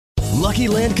Lucky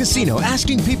Land Casino,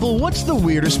 asking people, what's the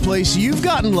weirdest place you've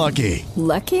gotten lucky?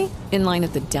 Lucky? In line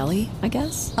at the deli, I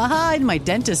guess? Aha, in my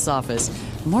dentist's office.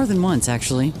 More than once,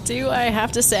 actually. Do I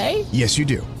have to say? Yes, you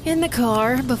do. In the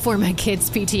car before my kids'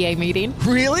 PTA meeting.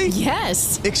 Really?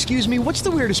 Yes. Excuse me, what's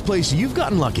the weirdest place you've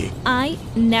gotten lucky? I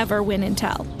never win and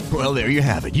tell. Well, there you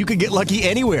have it. You can get lucky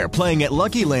anywhere, playing at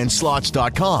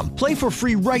LuckyLandSlots.com. Play for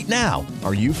free right now.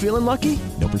 Are you feeling lucky?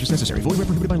 No purchase necessary. Void where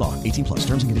prohibited by law. 18 plus.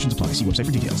 Terms and conditions apply. See website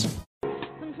for details.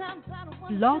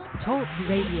 Blog Talk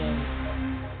Radio.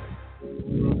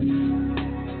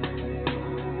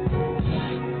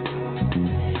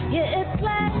 Yeah, it's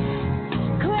like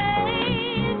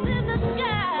crazy in the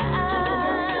sky.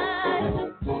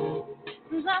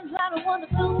 Sometimes I don't want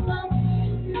to do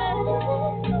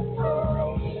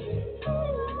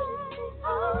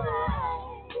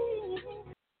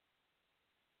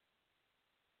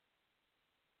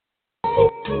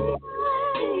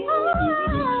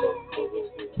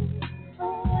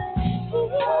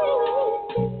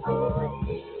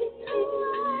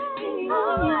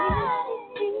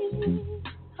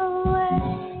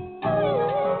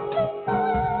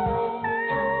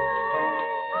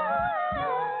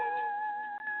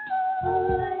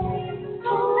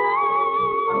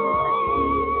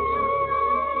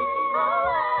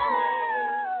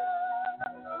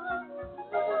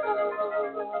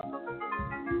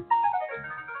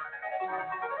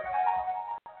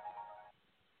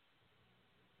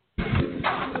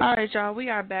All right, y'all, we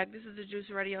are back. This is the Juice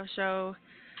Radio Show.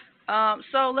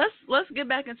 So let's get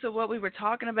back into what we were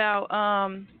talking about.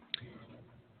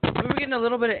 We were getting a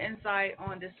little bit of insight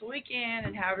on this weekend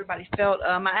and how everybody felt.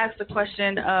 I asked the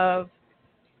question of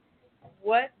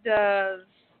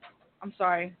I'm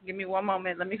sorry, give me one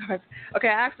moment. Let me go. Okay,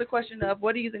 I asked the question of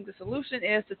what do you think the solution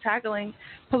is to tackling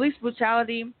police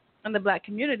brutality in the black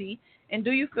community, and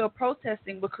do you feel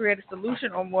protesting will create a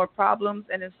solution or more problems,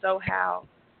 and if so, how?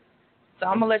 So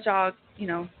I'm going to let y'all,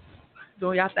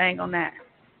 do y'all thing on that.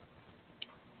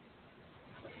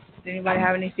 Does anybody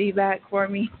have any feedback for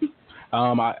me?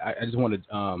 I just want to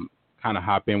kind of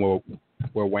hop in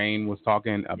where Wayne was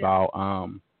talking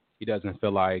about he doesn't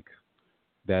feel like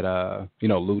that,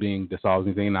 looting solves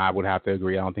anything. And I would have to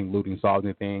agree. I don't think looting solves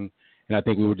anything. And I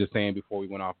think we were just saying before we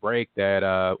went off break that,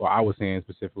 or I was saying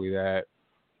specifically that,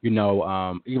 even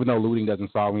though looting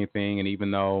doesn't solve anything, and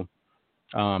even though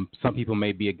some people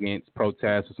may be against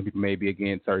protests or some people may be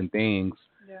against certain things,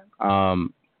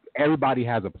 everybody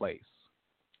has a place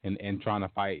in trying to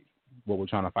fight what we're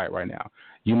trying to fight right now.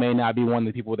 You may not be one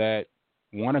of the people that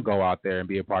want to go out there and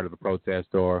be a part of the protest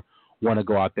or want to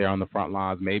go out there on the front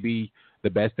lines. Maybe the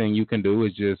best thing you can do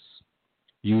is just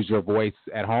use your voice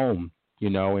at home,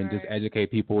 and just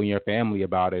educate people in your family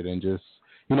about it, and just,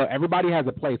 everybody has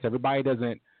a place. Everybody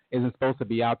isn't supposed to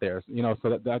be out there,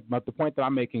 so but the point that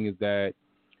I'm making is that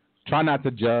try not to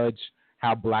judge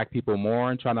how black people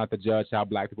mourn, try not to judge how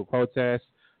black people protest,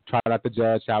 try not to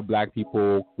judge how black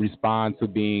people respond to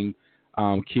being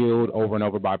killed over and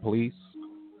over by police.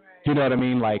 Right. You know what I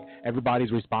mean? Like,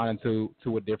 everybody's responding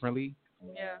to it differently.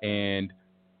 Yeah. And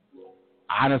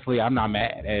honestly, I'm not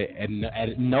mad.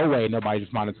 At no way nobody's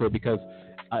responding to it, because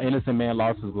an innocent man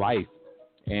lost his life.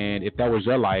 And if that was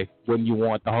your life, wouldn't you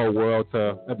want the whole world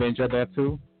to avenge your death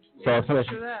too? Yeah, so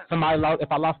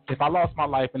if I lost my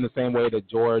life in the same way that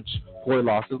George Floyd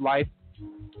lost his life,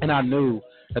 and I knew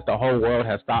that the whole world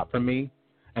had stopped for me,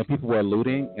 and people were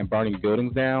looting and burning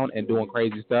buildings down and doing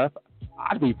crazy stuff,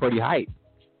 I'd be pretty hyped.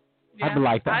 Yeah, I'd be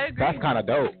like, that's kind of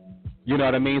dope. You know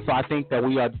what I mean? So I think that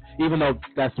we are, even though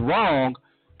that's wrong,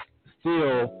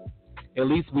 still, at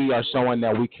least we are showing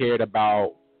that we cared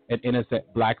about an innocent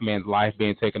black man's life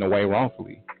being taken away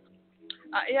wrongfully.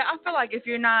 I feel like if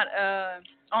you're not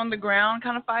on the ground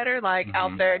kind of fighter, like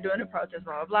out there doing the protest,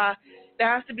 blah, blah, blah,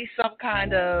 there has to be some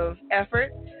kind of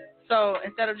effort. So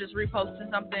instead of just reposting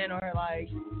something or like,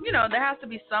 there has to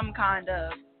be some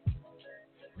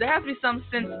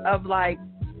sense of like,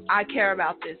 I care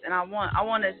about this and I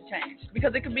want it to change.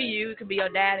 Because it could be you, it could be your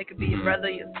dad, it could be your brother,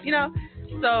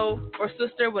 so, or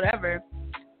sister, whatever.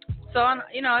 So, I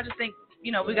just think,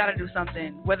 we got to do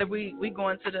something, whether we go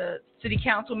into the city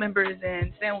council members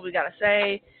and saying what we got to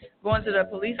say, going to the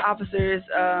police officers,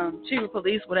 chief of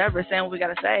police, whatever, saying what we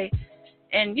got to say,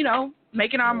 and,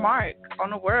 making our mark on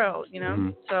the world,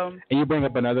 So. And you bring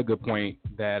up another good point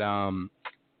that,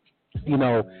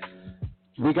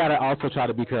 we got to also try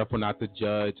to be careful not to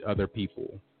judge other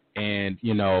people. And,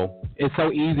 it's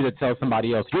so easy to tell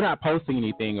somebody else, you're not posting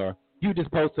anything, or you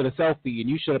just posted a selfie and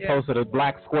you should have posted a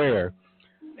black square.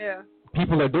 Yeah.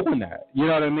 People are doing that. You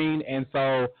know what I mean? And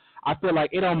so I feel like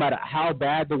it don't matter how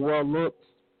bad the world looks.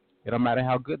 It don't matter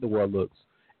how good the world looks.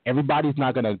 everybody's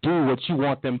not going to do what you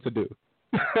want them to do.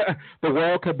 The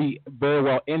world could be very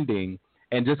well ending,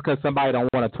 and just because somebody don't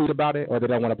want to tweet about it or they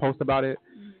don't want to post about it,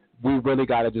 we really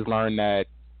got to just learn that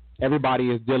everybody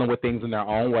is dealing with things in their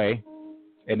own way,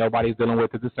 and nobody's dealing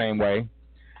with it the same way.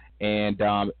 And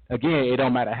again, it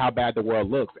don't matter how bad the world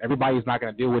looks. Everybody's not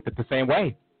going to deal with it the same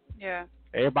way. Yeah.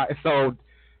 Everybody. So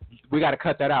we got to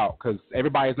cut that out because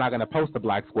everybody's not going to post a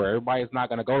black square. Everybody's not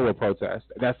going to go to a protest.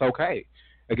 That's okay.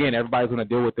 Again, everybody's going to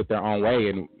deal with it their own way,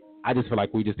 and I just feel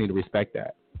like we just need to respect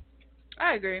that.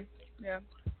 I agree. Yeah.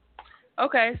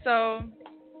 Okay, so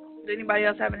does anybody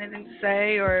else have anything to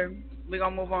say, or we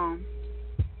gonna move on?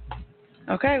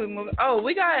 Okay, we move. Oh,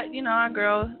 we got our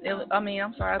girl.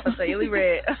 I'm sorry, I was gonna say Illy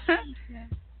Red.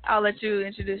 I'll let you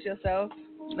introduce yourself.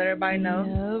 Let everybody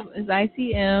know. Yep, it's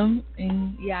ICM,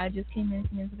 and I just came in a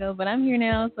few minutes ago, but I'm here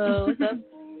now. So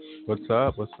what's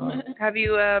up? What's up? Have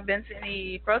you been to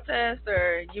any protests,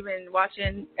 or you been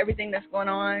watching everything that's going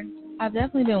on? I've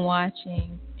definitely been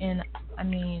watching, and I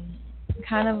mean,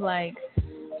 kind of like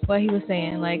what he was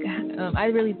saying. Like, I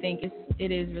really think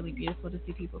it is really beautiful to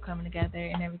see people coming together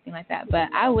and everything like that. But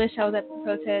I wish I was at the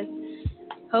protest.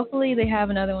 Hopefully they have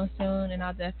another one soon, and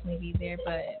I'll definitely be there.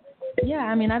 But yeah,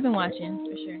 I mean, I've been watching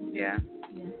for sure. Yeah.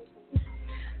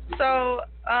 So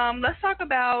let's talk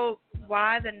about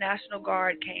why the National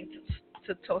Guard came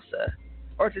to Tulsa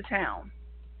or to town.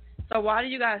 So why do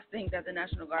you guys think that the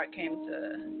National Guard came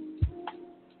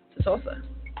to Tulsa?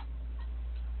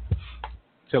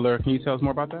 Tiller, can you tell us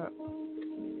more about that?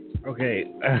 Okay.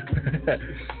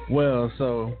 Well,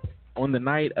 so on the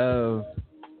night of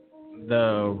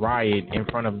the riot in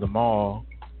front of the mall,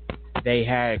 they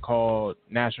had called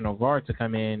National Guard to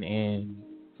come in and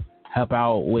help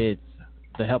out with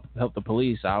help the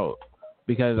police out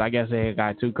because I guess they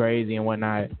got too crazy and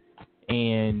whatnot.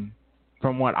 And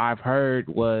from what I've heard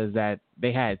was that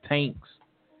they had tanks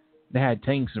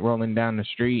rolling down the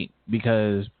street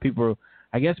because people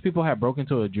had broken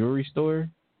into a jewelry store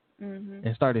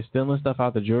and started stealing stuff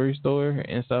out the jewelry store,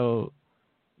 and so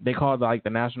they called like the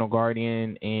National Guard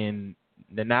in, and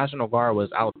the National Guard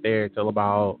was out there till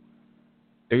about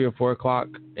 3 or 4 o'clock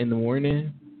in the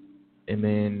morning, and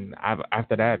then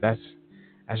after that,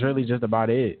 that's really just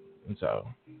about it. And so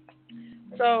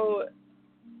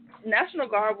National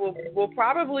Guard will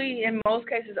probably in most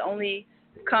cases only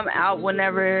come out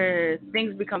whenever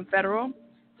things become federal.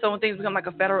 So when things become like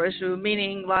a federal issue,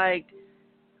 meaning like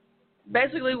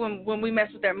basically when we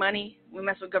mess with their money, we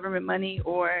mess with government money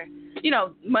or,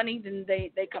 money, then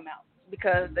they come out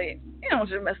because they,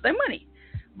 just mess with their money.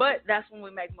 But that's when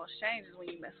we make most changes, when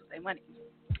you mess with their money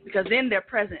because then they're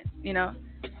present,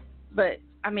 But,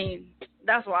 I mean,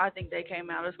 that's why I think they came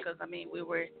out is because, we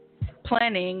were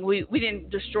planning. We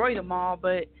didn't destroy them all,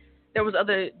 but there was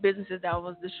other businesses that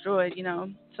was destroyed,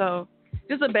 So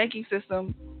just a banking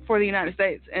system for the United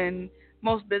States, and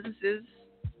most businesses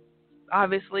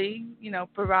obviously,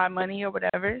 provide money or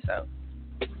whatever. So,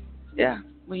 yeah,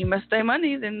 when you mess their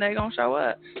money, then they're gonna show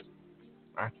up.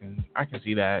 I can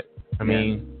see that. I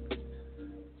mean,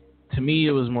 to me,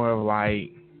 it was more of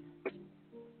like,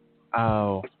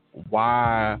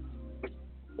 why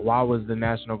was the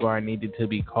National Guard needed to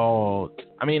be called?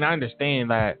 I mean, I understand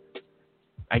that.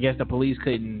 I guess the police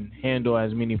couldn't handle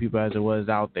as many people as it was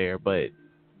out there, but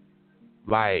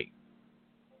like,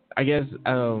 I guess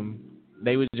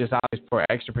they were just out for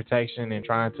extra protection and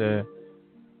trying to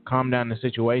calm down the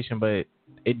situation, but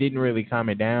it didn't really calm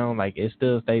it down. Like, it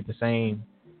still stayed the same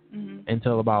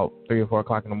until about 3 or 4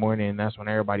 o'clock in the morning, and that's when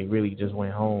everybody really just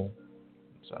went home.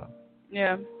 So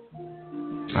yeah,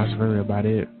 that's really about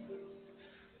it.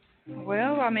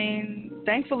 Well, I mean,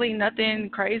 thankfully nothing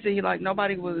crazy. Like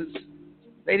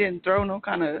they didn't throw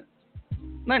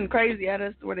nothing crazy at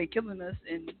us where they killing us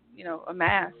in, a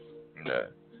mass. Yeah.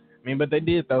 I mean, but they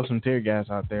did throw some tear gas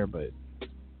out there, but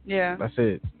yeah, that's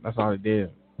it. That's all they did.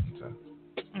 So.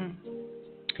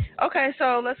 Okay,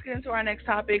 so let's get into our next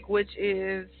topic, which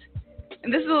is,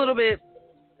 and this is a little bit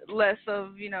less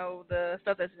of, the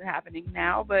stuff that's been happening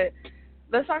now, but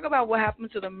let's talk about what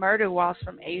happened to the murder wasps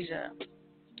from Asia.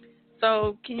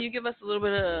 So can you give us a little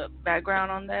bit of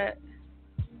background on that?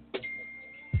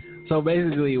 So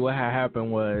basically what had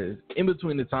happened was in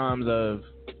between the times of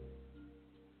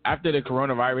after the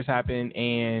coronavirus happened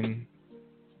and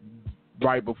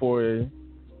right before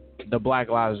the Black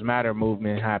Lives Matter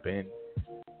movement happened,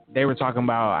 they were talking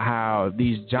about how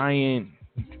these giant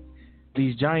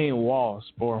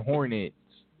wasps or hornets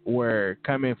were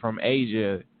coming from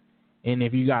Asia, and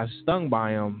if you got stung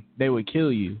by them, they would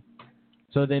kill you.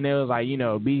 So then they was like,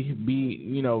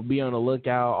 be on the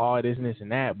lookout, all this and this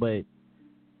and that. But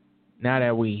now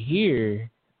that we here,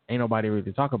 ain't nobody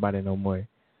really talk about it no more.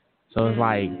 So it's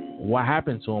like, what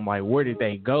happened to them? Like, where did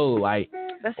they go? Like,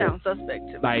 that sounds suspect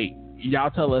to me. Like,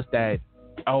 y'all tell us that,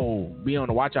 be on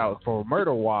the watch out for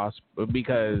murder wasps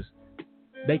because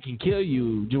they can kill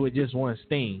you with just one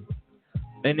sting.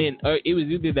 And then it was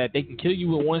either that they can kill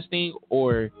you with one sting,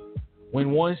 or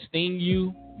when one sting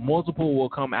you, multiple will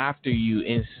come after you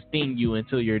and sting you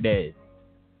until you're dead.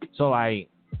 So, like,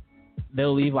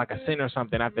 they'll leave, like, a scent or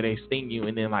something after they sting you,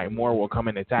 and then, like, more will come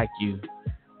and attack you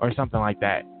or something like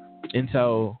that. And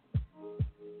so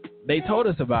they told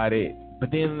us about it,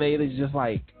 but then they just,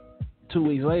 like, 2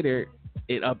 weeks later,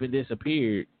 it up and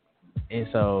disappeared. And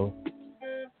so,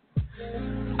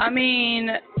 I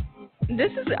mean,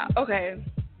 this is okay.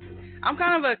 I'm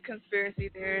kind of a conspiracy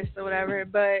theorist or whatever,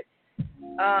 but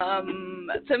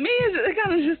to me, it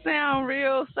kind of just sounds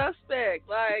real suspect.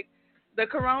 Like, the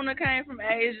corona came from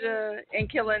Asia and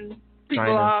killing people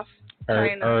China. off.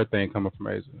 China. Everything coming from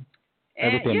Asia.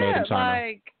 Everything made in China.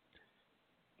 Like,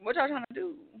 what y'all trying to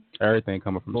do? Everything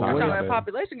coming from China. Y'all talking about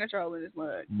population control in this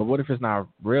mug. But what if it's not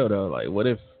real though? Like, what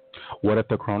if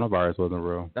the coronavirus wasn't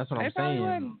real? That's what I'm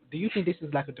saying. Do you think this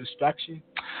is like a distraction?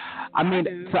 I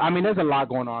mean, there's a lot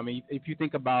going on. I mean, if you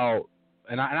think about,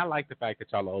 and I like the fact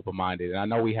that y'all are open-minded, and I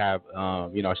know we have,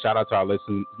 shout out to our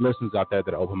listeners out there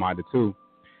that are open-minded too.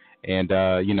 And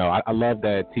I love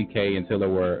that TK and Tiller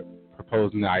were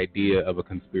proposing the idea of a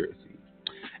conspiracy,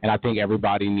 and I think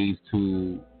everybody needs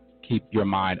to keep your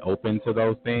mind open to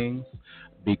those things,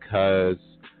 because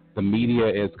the media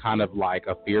is kind of like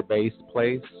a fear-based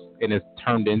place, and it's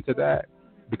turned into that,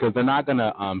 because they're not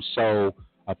gonna show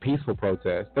a peaceful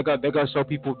protest. They're gonna show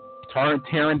people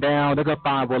tearing down. They're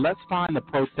gonna let's find the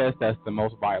protest that's the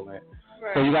most violent.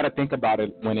 Right. So you got to think about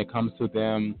it when it comes to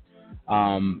them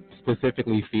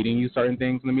specifically feeding you certain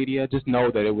things in the media. Just know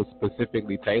that it was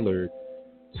specifically tailored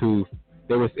to.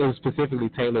 It was specifically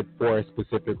tailored for a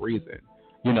specific reason.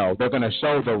 They're going to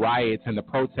show the riots and the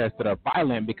protests that are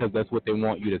violent because that's what they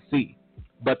want you to see.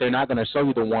 But they're not going to show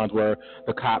you the ones where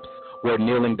the cops were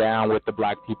kneeling down with the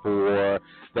black people, or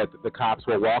that the cops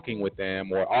were walking with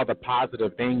them, or all the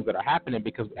positive things that are happening,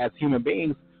 because as human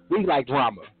beings, we like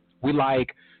drama. We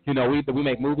like, we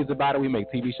make movies about it. We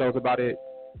make TV shows about it.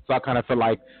 So I kind of feel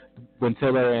like when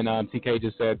Tiller and TK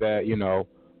just said that,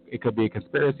 it could be a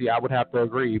conspiracy, I would have to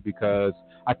agree, because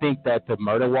I think that the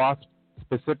murder wasp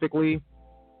specifically,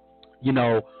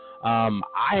 I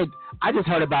just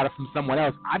heard about it from someone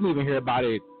else. I didn't even hear about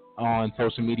it on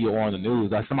social media or on the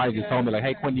news. Like, somebody just told me, like,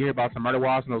 hey, Quinn, you hear about some murder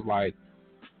wasps? And I was like,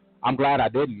 I'm glad I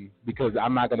didn't, because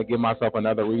I'm not going to give myself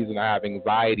another reason to have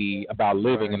anxiety about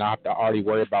living, and I have to already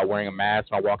worry about wearing a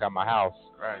mask when I walk out my house.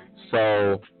 Right.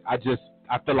 So I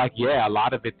feel like, a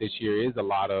lot of it this year is a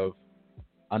lot of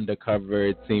undercover.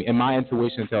 It seems, and my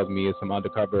intuition tells me it's some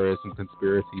undercover, some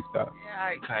conspiracy stuff.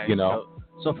 Yeah, okay.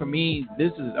 So for me,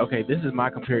 this is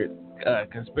my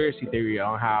conspiracy theory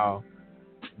on how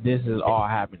this is all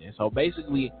happening. So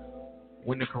basically,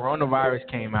 when the coronavirus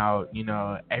came out,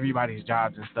 everybody's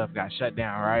jobs and stuff got shut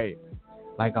down, right?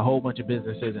 Like, a whole bunch of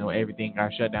businesses and everything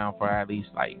got shut down for at least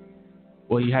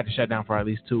you had to shut down for at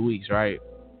least 2 weeks, right?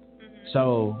 Mm-hmm.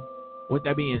 So with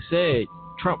that being said,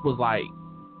 Trump was like,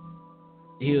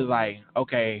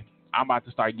 okay, I'm about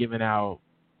to start giving out,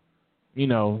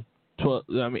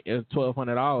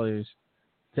 $1,200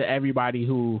 to everybody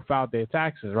who filed their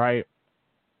taxes, right?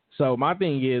 So my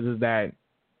thing is that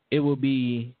it would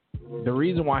be, the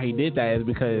reason why he did that is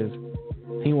because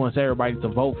he wants everybody to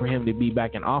vote for him to be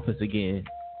back in office again.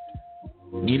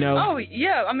 Oh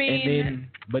yeah, I mean.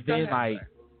 But then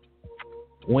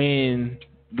when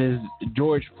this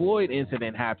George Floyd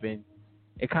incident happened,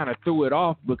 it kind of threw it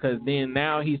off, because then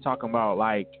now he's talking about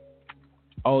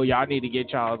y'all need to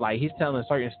get y'all, he's telling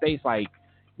certain states,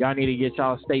 y'all need to get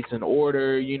y'all states in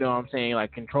order, you know what I'm saying,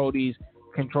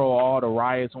 control all the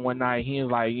riots and whatnot. He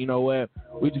was like, you know what,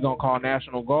 we just gonna call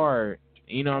National Guard,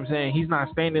 you know what I'm saying. He's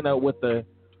not standing up with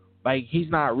he's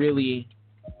not really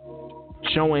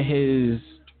showing his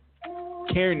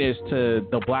careness to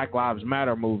the Black Lives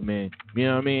Matter movement, you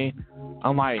know what I mean.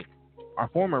 Unlike our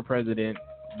former president,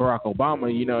 Barack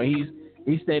Obama,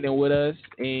 he's standing with us,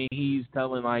 and he's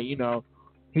telling,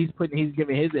 he's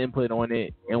giving his input on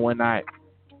it and whatnot.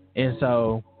 And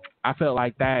so I felt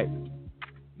like that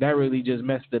really just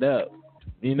messed it up,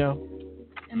 And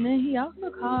then he also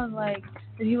called the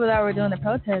people that were doing the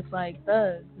protests thugs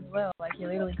as well. He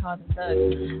literally called them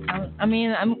thugs.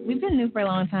 We've been knew for a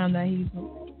long time that he's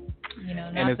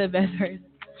not the best person.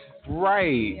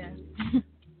 Right. Yeah.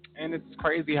 And it's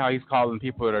crazy how he's calling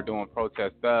people that are doing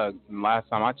protest thugs. And last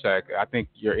time I checked, I think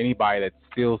anybody that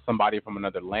steals somebody from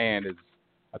another land is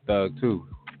a thug too.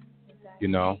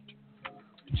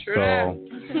 True. So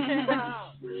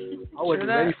I wasn't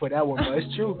ready for that one, but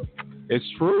it's true. It's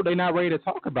true. They're not ready to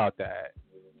talk about that.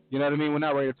 You know what I mean? We're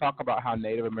not ready to talk about how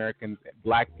Native Americans,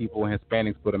 Black people, and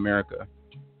Hispanics built America.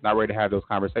 Not ready to have those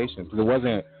conversations.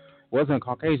 It wasn't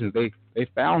Caucasians. They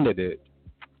founded it,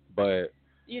 but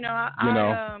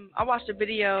I watched a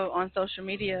video on social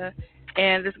media,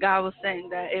 and this guy was saying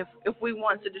that if we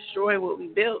want to destroy what we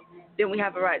built, then we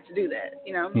have a right to do that.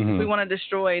 If we want to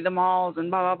destroy the malls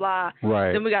and blah blah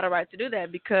blah, then we got a right to do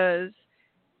that because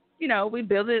we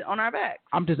build it on our backs.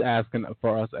 I'm just asking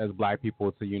for us as Black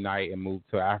people to unite and move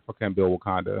to Africa and build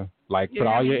Wakanda. Like, put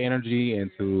all your energy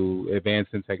into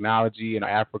advancing technology in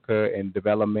Africa and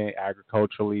development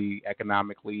agriculturally,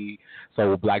 economically,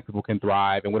 so Black people can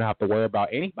thrive and we don't have to worry about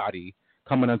anybody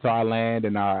coming into our land.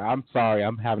 And I'm sorry,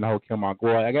 I'm having a whole Killmonger.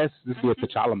 Well, I guess this was a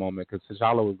T'Challa moment because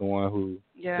T'Challa was the one who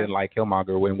didn't like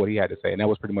Killmonger and what he had to say, and that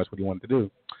was pretty much what he wanted to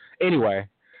do. Anyway.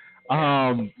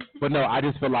 But no, I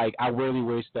just feel like I really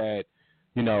wish that,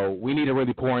 we need to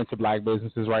really pour into Black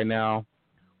businesses right now.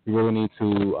 We really need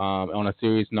to, on a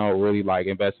serious note, really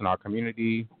invest in our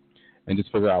community and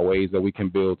just figure out ways that we can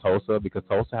build Tulsa, because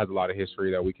Tulsa has a lot of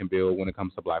history that we can build when it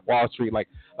comes to Black Wall Street. Like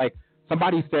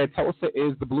somebody said, Tulsa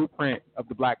is the blueprint of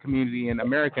the Black community in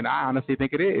America, and I honestly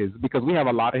think it is, because we have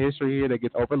a lot of history here that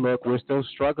gets overlooked. We're still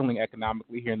struggling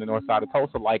economically here in the north side of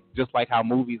Tulsa, just like how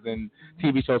movies and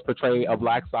TV shows portray a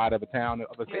Black side of a town,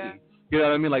 of a city. Yeah. You know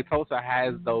what I mean? Tulsa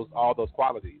has all those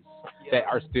qualities that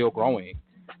are still growing,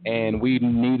 and we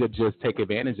need to just take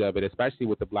advantage of it, especially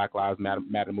with the Black Lives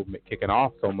Matter movement kicking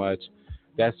off so much.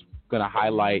 That's going to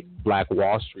highlight Black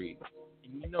Wall Street.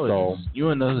 You know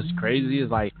what's crazy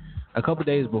is a couple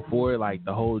days before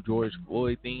the whole George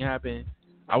Floyd thing happened,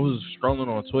 I was scrolling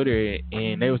on Twitter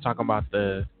and they was talking about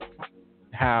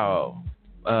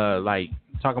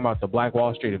talking about the Black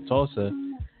Wall Street of Tulsa,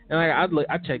 and I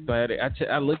checked that,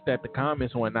 I looked at the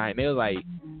comments one night, and it was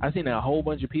I seen a whole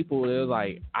bunch of people. It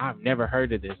was I've never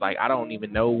heard of this. I don't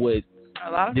even know what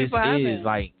a lot of this people is.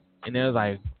 Haven't. And it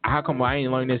was how come I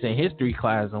ain't learned this in history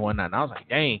class and whatnot? And I was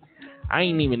dang, I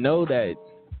didn't even know that.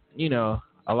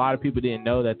 A lot of people didn't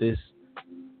know that this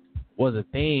was a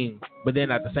thing, but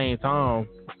then at the same time,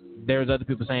 there's other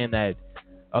people saying that,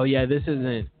 oh yeah,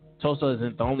 Tulsa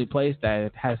isn't the only place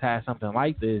that has had something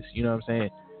like this. You know what I'm saying?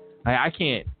 I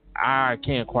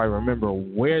can't quite remember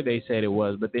where they said it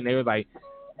was, but then they were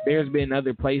there's been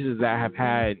other places that have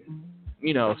had,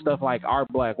 stuff like our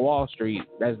Black Wall Street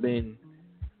that's been,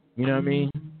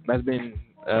 that's been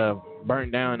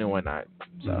burnt down and whatnot.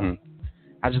 So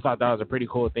I just thought that was a pretty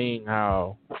cool thing.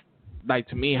 How,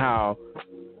 to me, how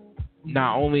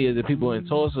not only is it people in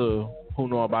Tulsa who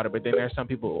know about it, but then there's some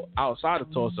people outside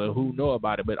of Tulsa who know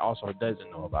about it, but also doesn't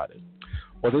know about it.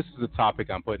 Well, this is a topic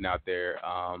I'm putting out there.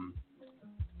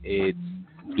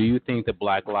 Do you think the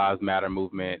Black Lives Matter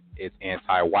movement is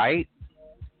anti-white,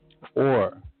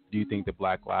 or do you think the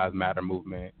Black Lives Matter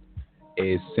movement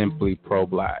is simply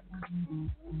pro-Black?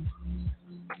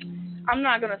 I'm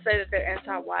not going to say that they're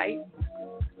anti-white.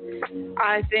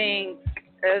 I think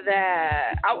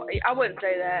that I wouldn't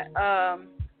say that,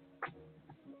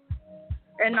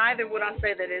 and neither would I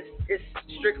say that it's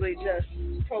strictly just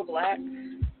pro-Black.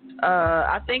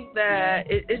 I think that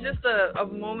it's just a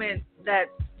movement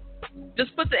that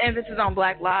just puts the emphasis on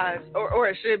Black lives, or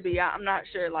it should be. I'm not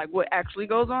sure what actually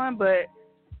goes on, but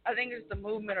I think it's a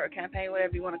movement or a campaign,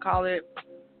 whatever you want to call it,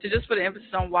 to just put an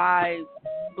emphasis on why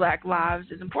Black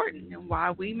lives is important and why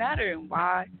we matter and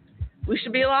why we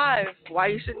should be alive, why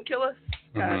you shouldn't kill us,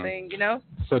 kind of thing,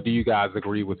 So do you guys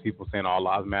agree with people saying all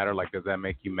lives matter? Does that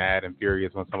make you mad and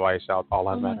furious when somebody shouts all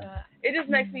lives matter? It just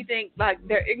makes me think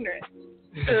they're ignorant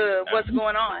to what's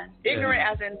going on. Ignorant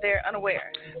as in they're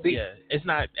unaware. Yeah, it's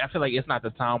not. I feel like it's not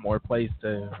the time or place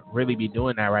to really be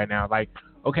doing that right now.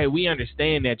 Okay, we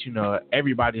understand that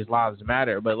everybody's lives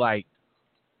matter, but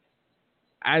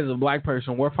as a Black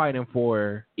person, we're fighting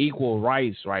for equal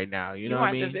rights right now. You know what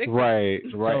I mean? Right.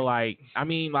 So I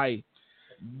mean, well,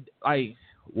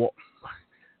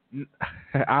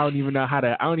 I don't even know how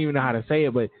to say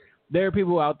it, but there are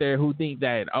people out there who think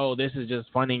that, oh, this is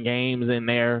just fun and games, and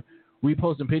they're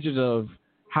reposting pictures of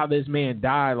how this man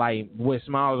died, with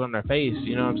smiles on their face.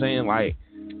 You know what I'm saying?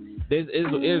 This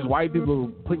is white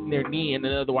people putting their knee in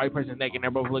another white person's neck, and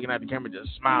they're both looking at the camera just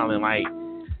smiling.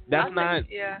 That's not,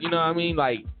 you know what I mean?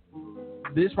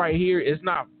 This right here this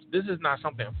is not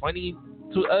something funny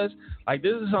to us.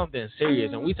 This is something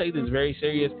serious, and we take this very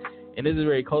serious, and this is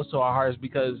very close to our hearts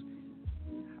because,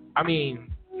 9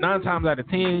 times out of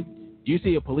 10, you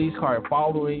see a police car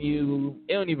following you.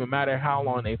 It don't even matter how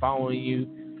long they following you.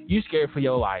 You scared for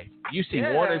your life. You see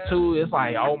one or two, it's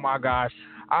oh my gosh,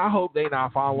 I hope they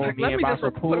not following me and about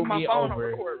to pull me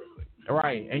over.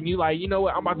 Right. And you like, you know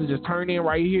what, I'm about to just turn in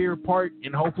right here, park,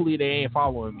 and hopefully they ain't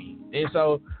following me. And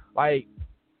so, like,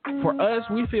 for us,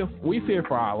 we fear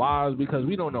for our lives because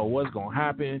we don't know what's gonna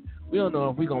happen. We don't know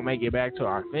if we're gonna make it back to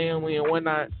our family and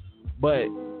whatnot. But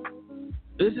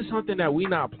this is something that we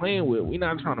not playing with. We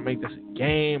not trying to make this a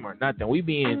game or nothing. We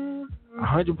being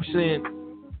 100%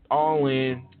 all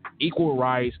in, equal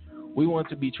rights. We want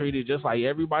to be treated just like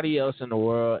everybody else in the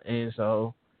world. And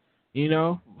so, you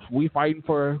know, we fighting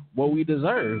for what we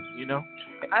deserve, you know?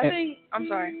 I'm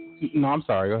sorry. No, I'm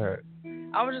sorry. Go ahead.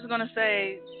 I was just going to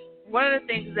say, one of the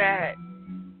things that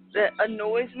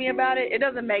annoys me about it, it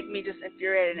doesn't make me just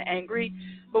infuriated and angry,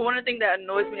 but one of the things that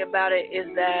annoys me about it is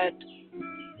that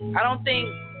I don't think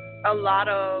a lot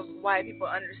of white people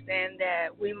understand that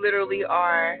we literally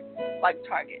are like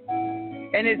target.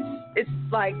 And it's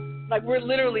like we're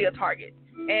literally a target.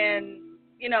 And,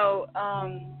 you know,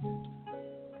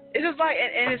 it's just like,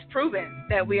 and it's proven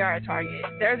that we are a target.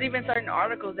 There's even certain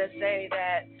articles that say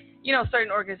that, you know,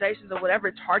 certain organizations or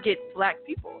whatever target black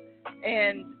people.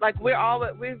 And like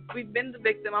we've been the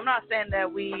victim. I'm not saying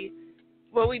that we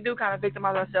do kind of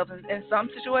victimize ourselves in some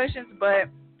situations, but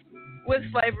with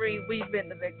slavery, we've been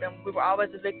the victim. We were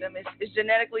always the victim. It's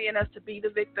genetically in us to be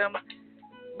the victim.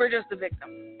 We're just the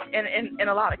victim in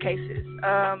a lot of cases.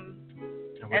 And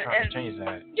we're trying to change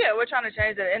that. Yeah, we're trying to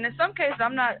change that. And in some cases,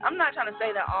 I'm not trying to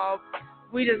say that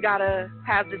we just gotta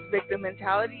have this victim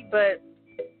mentality, but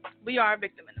we are a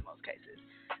victim in the most cases.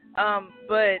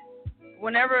 But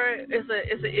whenever it's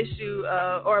an issue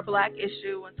or a black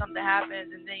issue, when something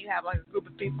happens, and then you have like a group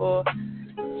of people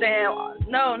saying,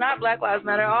 no, not Black Lives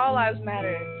Matter, all lives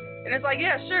matter. And it's like,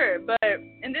 yeah, sure, but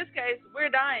in this case, we're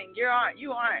dying. You aren't.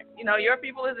 You know, your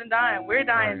people isn't dying. We're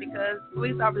dying because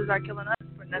police officers are killing us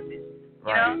for nothing.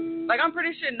 You know? Like, I'm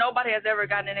pretty sure nobody has ever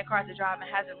gotten in a car to drive and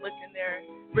hasn't looked in their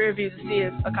rear view to see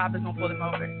if a cop is going to pull them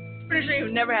over. Pretty sure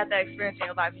you've never had that experience in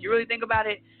your life. If you really think about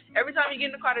it, every time you get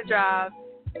in the car to drive,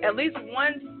 at least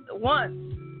once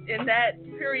in that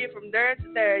period from there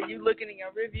to there, you looking in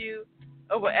your rear view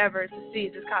or whatever to see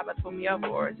if this cop about to pull me over,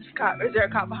 or is there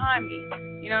a cop behind me?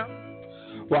 You know.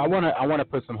 Well, I wanna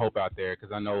put some hope out there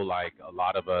because I know like a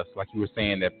lot of us, like you were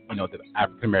saying, that you know the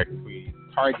African Americans we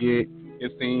target.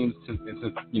 It seems since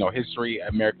you know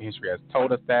American history has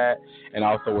told us that, and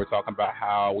also we're talking about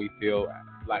how we feel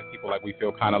black people, like we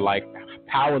feel kind of like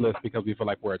powerless because we feel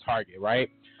like we're a target, right?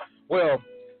 Well,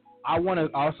 I want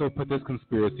to also put this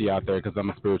conspiracy out there because I'm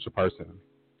a spiritual person.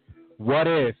 What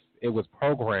if it was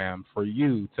programmed for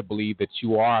you to believe that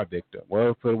you are a victim?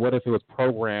 What if it was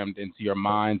programmed into your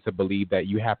mind to believe that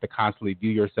you have to constantly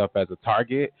view yourself as a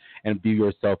target and view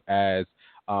yourself as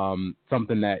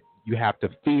something that you have to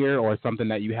fear, or something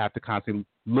that you have to constantly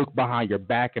look behind your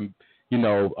back and, you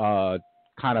know,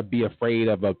 kind of be afraid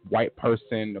of a white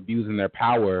person abusing their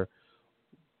power,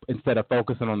 instead of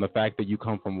focusing on the fact that you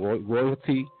come from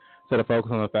royalty, instead of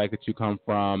focusing on the fact that you come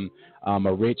from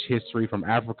a rich history from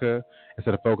Africa,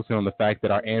 instead of focusing on the fact that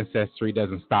our ancestry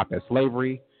doesn't stop at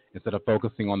slavery, instead of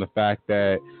focusing on the fact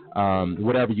that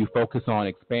whatever you focus on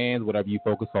expands, whatever you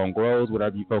focus on grows,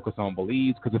 whatever you focus on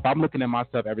believes. Because if I'm looking at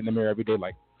myself in the mirror every day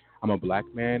like, I'm a black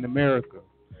man in America,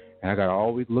 and I got to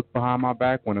always look behind my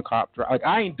back when a cop drives. Like,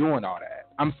 I ain't doing all that.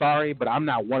 I'm sorry, but I'm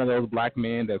not one of those black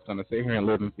men that's going to sit here and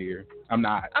live in fear. I'm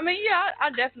not. I mean, yeah, I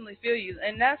definitely feel you.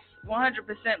 And that's 100%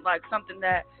 like something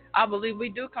that I believe we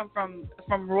do come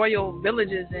from royal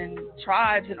villages and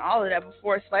tribes and all of that.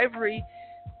 Before slavery,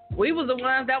 we was the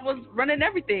ones that was running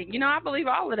everything. You know, I believe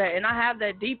all of that. And I have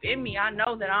that deep in me. I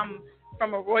know that I'm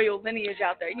from a royal lineage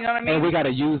out there. You know what I mean? And we got to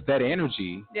use that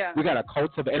energy. Yeah. We got to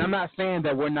cultivate. And I'm not saying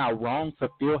that we're not wrong to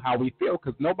feel how we feel,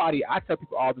 because I tell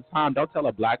people all the time, don't tell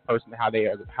a black person how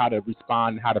to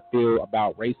respond, how to feel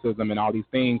about racism and all these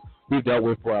things we've dealt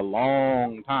with for a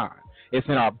long time. It's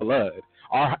in our blood.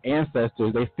 Our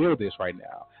ancestors, they feel this right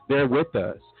now. They're with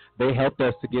us. They helped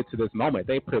us to get to this moment.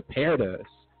 They prepared us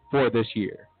for this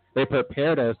year. They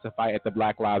prepared us to fight at the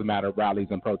Black Lives Matter rallies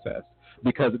and protests.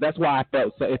 Because that's why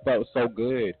it felt so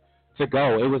good to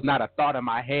go. It was not a thought in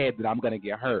my head that I'm going to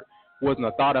get hurt. It wasn't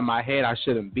a thought in my head I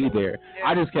shouldn't be there. Yeah.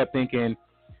 I just kept thinking,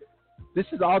 this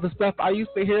is all the stuff I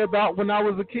used to hear about when I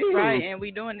was a kid. Right, and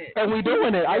we doing it. Yeah.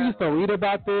 I used to read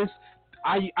about this.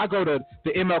 I go to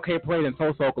the MLK parade in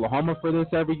Tulsa, Oklahoma for this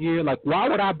every year. Like, why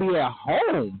would I be at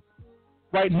home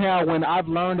right now when I've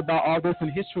learned about all this in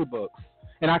history books?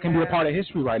 And I can be a part of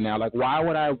history right now. Like, why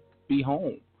would I be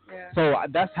home? Yeah. So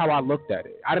that's how I looked at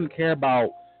it. I didn't care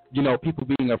about, you know, people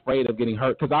being afraid of getting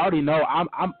hurt, because I already know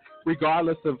I'm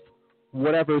regardless of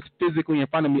whatever is physically in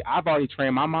front of me, I've already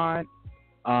trained my mind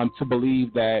to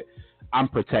believe that I'm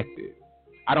protected.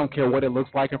 I don't care what it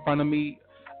looks like in front of me.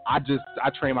 I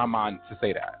train my mind to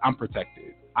say that I'm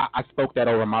protected. I spoke that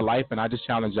over my life, and I just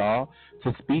challenge y'all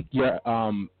to speak your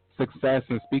success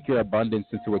and speak your abundance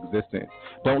into existence.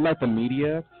 Don't let the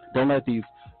media, don't let these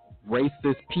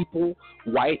racist people,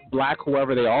 white, black,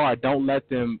 whoever they are, don't let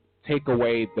them take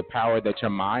away the power that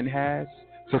your mind has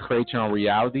to create your own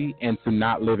reality and to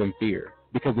not live in fear.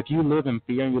 Because if you live in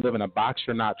fear and you live in a box,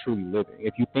 you're not truly living.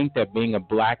 If you think that being a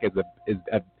black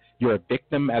you're a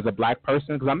victim as a black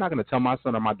person, because I'm not going to tell my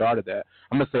son or my daughter that.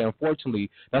 I'm going to say, unfortunately,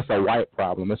 that's a white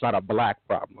problem. It's not a black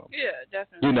problem. Yeah,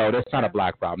 definitely. You know, that's not a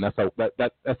black problem.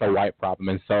 That's a white problem.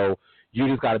 And so you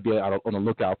just got to be on the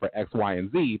lookout for X, Y,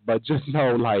 and Z. But just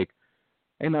know, like,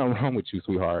 ain't nothing wrong with you,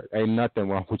 sweetheart. Ain't nothing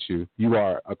wrong with you. You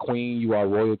are a queen. You are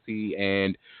royalty.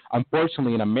 And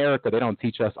unfortunately, in America, they don't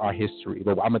teach us our history.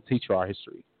 But I'm going to teach you our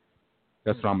history.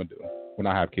 That's what I'm going to do when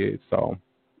I have kids. So.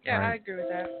 Yeah, right. I agree with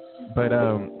that. But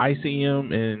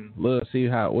ICM and Lil C,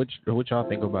 what y'all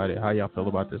think about it? How y'all feel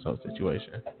about this whole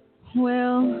situation?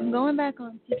 Well, going back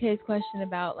on TK's question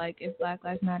about like if Black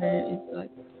Lives Matter is like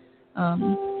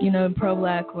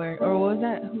pro-black or what was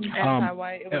that?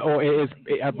 Anti-white. I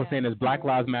was saying, is Black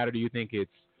Lives Matter? Do you think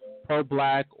it's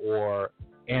pro-black or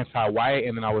anti-white?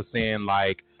 And then I was saying,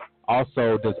 like,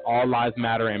 also, does all lives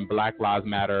matter and Black Lives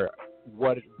Matter?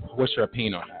 What's your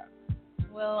opinion on that?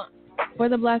 Well, for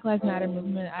the Black Lives Matter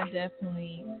movement, I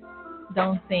definitely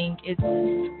don't think it's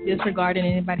disregarding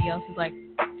anybody else's, like,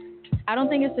 I don't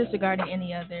think it's disregarding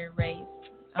any other race.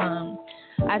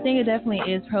 I think it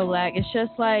definitely is pro-black. It's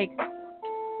just like,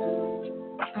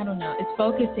 I don't know, it's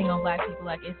focusing on black people,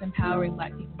 like it's empowering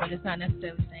black people, but it's not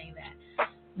necessarily saying that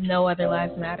no other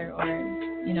lives matter or,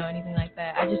 anything like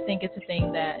that. I just think it's a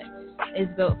thing that is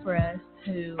built for us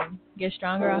to get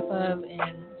stronger off of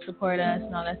and support us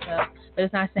and all that stuff. But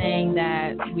it's not saying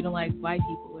that we don't like white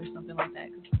people or something like that,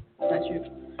 'cause it's not true.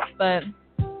 But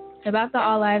about the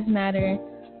All Lives Matter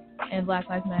and Black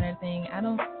Lives Matter thing, I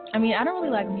don't really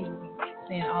like when people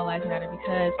saying All Lives Matter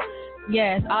because,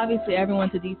 yes, obviously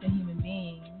everyone's a decent human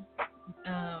being,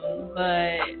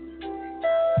 but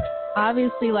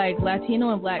obviously, like,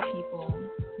 Latino and black people,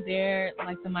 they're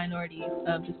like the minorities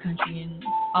of this country and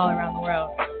all around the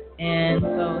world. And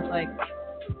so it's like,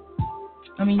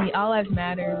 All Lives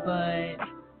Matter,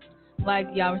 but like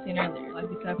y'all were saying earlier, like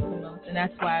we suffer the most, and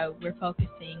that's why we're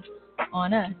focusing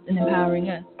on us and empowering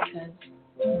us, because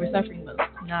we're suffering most,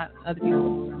 not other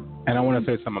people. And I want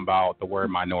to say something about the word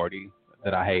minority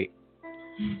that I hate.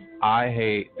 I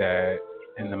hate that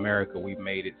in America we've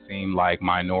made it seem like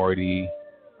minority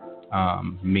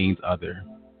means other,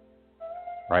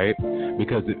 right?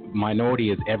 Because minority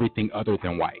is everything other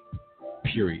than white,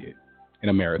 period, in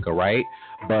America, right?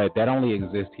 But that only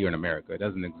exists here in America. It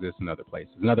doesn't exist in other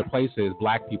places. In other places,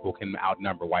 black people can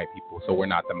outnumber white people, so we're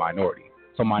not the minority.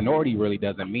 So minority really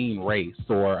doesn't mean race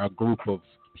or a group of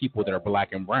people that are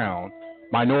black and brown.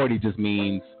 Minority just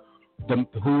means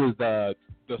who is the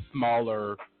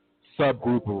smaller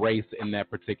subgroup of race in that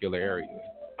particular area.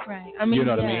 Right. You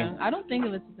know what I mean? I don't think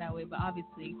of it that way, but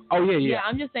obviously. Oh, yeah. Yeah,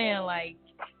 I'm just saying, like,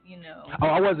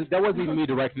 Oh, that wasn't even me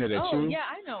directing it at you. Oh, yeah,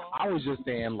 I know. I was just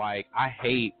saying, like, I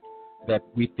hate that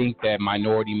we think that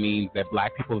minority means that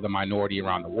black people are the minority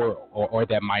around the world, or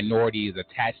that minority is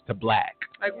attached to black.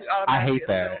 Like, I hate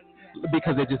that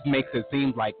because it just makes it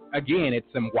seem like, again,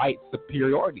 it's some white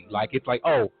superiority. Like, it's like,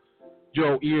 oh,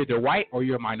 you're either white or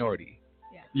you're a minority.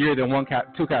 Yeah. You're either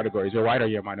two categories. You're white or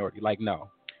you're a minority. Like,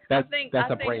 no. That's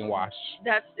a brainwash.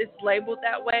 It's labeled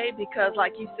that way because,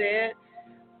 like you said,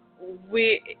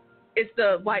 it's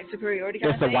the white superiority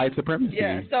kind of thing. It's the white supremacy.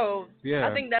 Yeah, so yeah.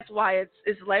 I think that's why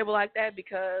it's labeled like that,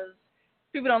 because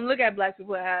people don't look at black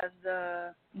people as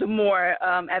the more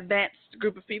advanced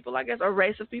group of people, I guess, or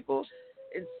race of people.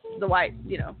 It's the white,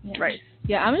 race.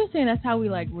 Yeah, I'm just saying that's how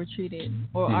we're treated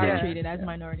or are treated as a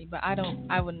minority, but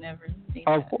I would never think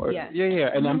Of that. course. Yeah.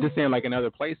 And I'm just saying, like, in other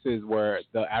places where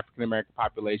the African American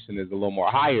population is a little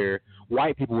more higher,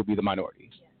 white people would be the minority.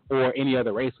 Or any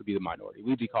other race would be the minority.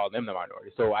 We'd be calling them the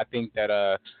minority. So I think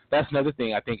that that's another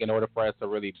thing. I think in order for us to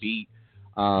really beat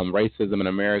racism in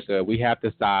America, we have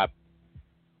to start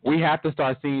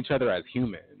seeing each other as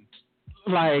humans.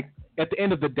 Like, at the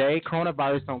end of the day,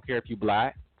 coronavirus don't care if you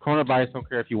black. Coronavirus don't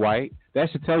care if you white.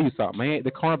 That should tell you something.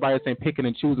 The coronavirus ain't picking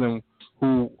and choosing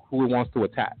who it wants to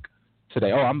attack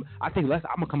today. I think I'm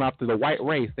gonna come after the white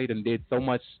race. They done did so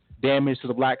much damage to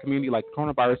the black community. Like,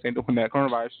 coronavirus ain't doing that.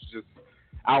 Coronavirus is just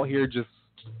out here just,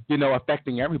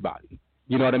 affecting everybody.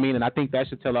 You know what I mean? And I think that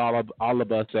should tell all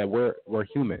of us that we're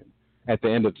human at the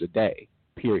end of the day,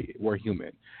 period. We're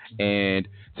human. And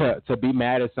to be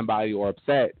mad at somebody or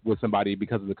upset with somebody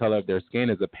because of the color of their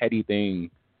skin is a petty thing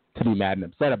to be mad and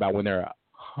upset about when they're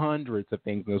hundreds of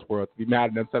things in this world to be mad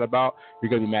and upset about. You're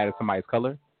going to be mad at somebody's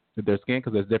color, at their skin,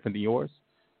 because it's different than yours.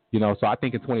 So I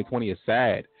think in 2020 it's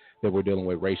sad that we're dealing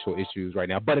with racial issues right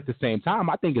now. But at the same time,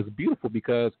 I think it's beautiful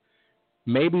because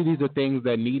maybe these are things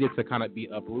that needed to kind of be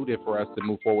uprooted for us to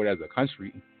move forward as a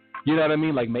country. You know what I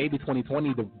mean? Like maybe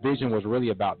 2020, the vision was really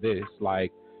about this.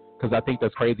 Like, because I think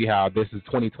that's crazy how this is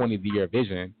 2020, the year of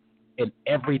vision, and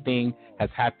everything has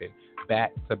happened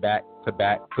back to back to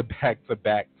back to back to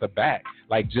back to back.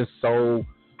 Like just so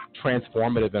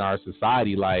transformative in our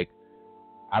society. Like,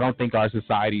 I don't think our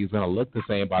society is going to look the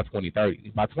same by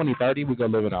 2030. By 2030, we're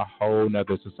going to live in a whole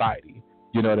nother society.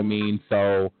 You know what I mean?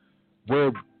 So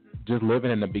we're just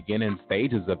living in the beginning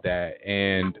stages of that.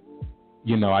 And,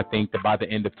 I think that by the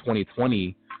end of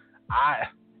 2020,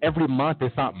 every month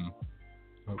is something.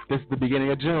 This is the beginning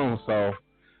of June, so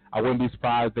I wouldn't be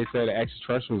surprised if they said the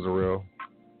extraterrestrials are real.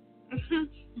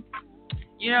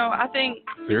 I think...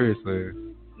 Seriously.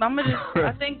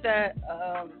 I think that...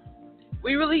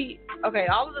 we really,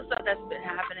 all of the stuff that's been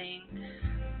happening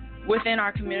within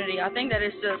our community, I think that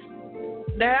it's just,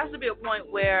 there has to be a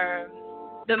point where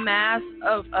the mass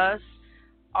of us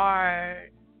are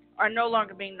no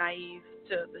longer being naive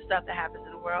to the stuff that happens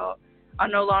in the world, are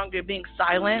no longer being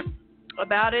silent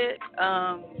about it,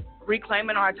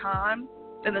 reclaiming our time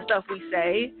and the stuff we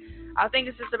say. I think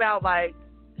it's just about,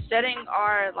 setting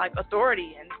our,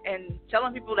 authority and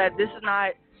telling people that this is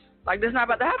not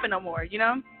about to happen no more,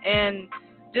 and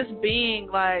just being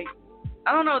I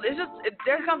don't know,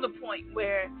 there comes a point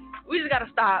where we just got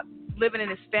to stop living in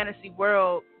this fantasy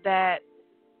world that,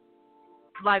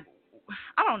 I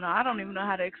don't know, I don't even know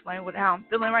how to explain how I'm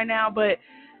feeling right now, but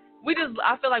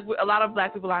I feel like a lot of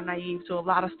black people are naive to a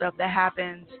lot of stuff that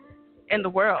happens in the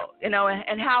world, and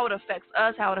how it affects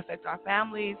us, how it affects our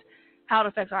families, how it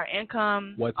affects our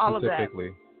income, all of that. What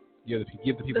specifically?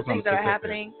 Give the people the things that are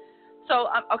happening. So,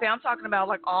 I'm talking about,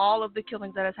 all of the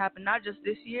killings that has happened, not just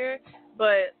this year,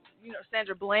 but,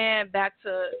 Sandra Bland, back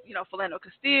to, Philando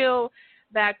Castile,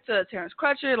 back to Terrence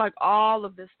Crutcher, all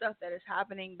of this stuff that is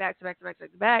happening back to back to back to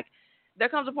back. There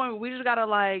comes a point where we just got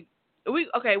to,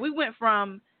 we went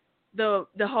from the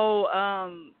whole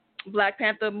Black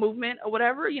Panther movement or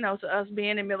whatever, to us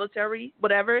being in military,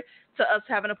 whatever, to us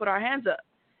having to put our hands up.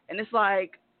 And it's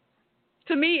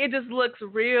to me, it just looks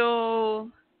real...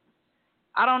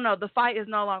 I don't know. The fight is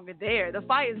no longer there. The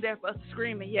fight is there for us to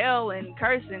scream and yell and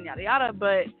curse and yada yada,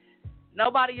 but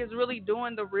nobody is really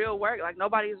doing the real work.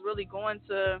 Nobody is really going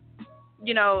to,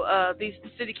 these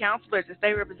city councilors and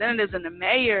state representatives and the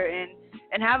mayor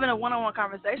and having a one-on-one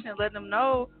conversation and letting them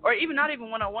know, or even not even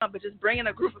one-on-one, but just bringing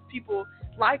a group of people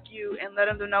like you and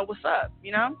letting them know what's up,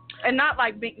 and not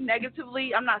being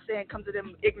negatively. I'm not saying come to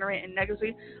them ignorant and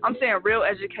negatively. I'm saying real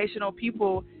educational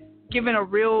people giving a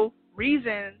real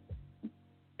reason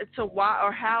to why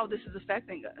or how this is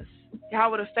affecting us,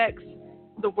 how it affects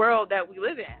the world that we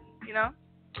live in,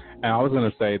 And I was going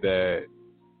to say that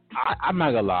I'm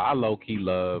not going to lie, I low-key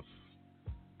love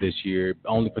this year,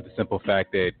 only for the simple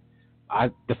fact that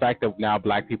the fact that now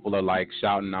black people are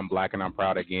shouting, I'm black and I'm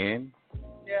proud again.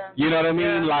 Yeah. You know what I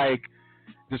mean? Yeah.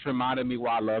 Just reminded me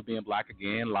why I love being black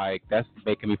again. That's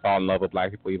making me fall in love with black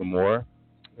people even more.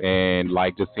 And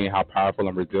just seeing how powerful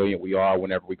and resilient we are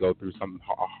whenever we go through some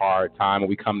hard time and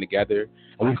we come together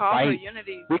and we fight.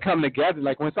 Unity. We come together.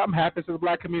 When something happens to the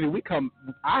black community, we come.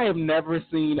 I have never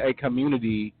seen a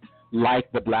community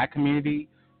like the black community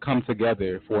come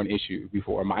together for an issue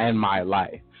before in my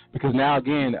life. Because now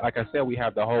again, like I said, we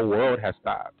have the whole world has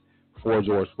stopped for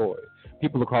George Floyd.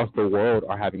 People across the world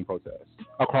are having protests.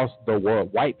 Across the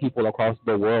world, white people across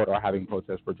the world are having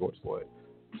protests for George Floyd.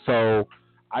 So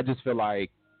I just feel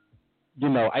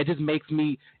it just makes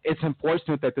me, it's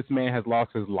unfortunate that this man has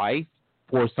lost his life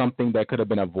for something that could have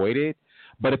been avoided,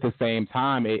 but at the same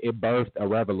time, it birthed a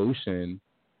revolution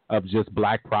of just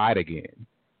black pride again.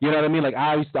 You know what I mean?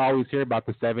 I used to always hear about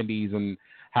the 70s and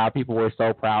how people were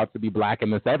so proud to be black in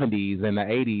the 70s and the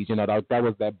 80s. That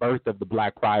was that birth of the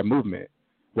black pride movement,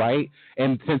 right?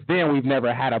 And since then, we've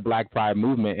never had a black pride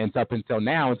movement, and up until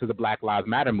now, into the Black Lives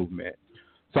Matter movement.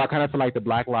 So I kind of feel like the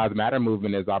Black Lives Matter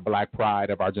movement is our black pride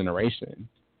of our generation.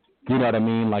 You know what I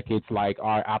mean? It's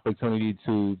our opportunity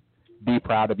to be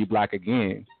proud to be black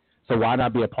again. So why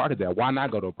not be a part of that? Why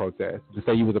not go to a protest to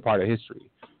say you was a part of history?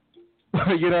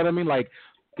 You know what I mean?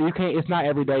 You can't. It's not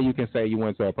every day you can say you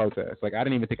went to a protest. I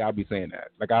didn't even think I'd be saying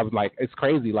that. I was it's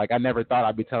crazy. I never thought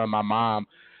I'd be telling my mom,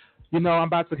 I'm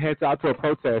about to head out to a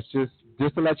protest just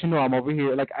to let you know I'm over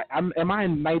here. Am I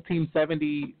in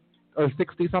 1970? Or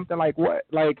 60 something, what?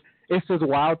 It's just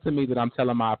wild to me that I'm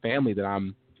telling my family that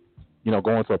I'm,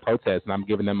 going to a protest and I'm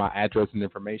giving them my address and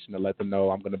information to let them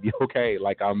know I'm going to be okay.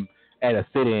 I'm at a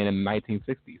sit-in in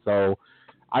 1960. So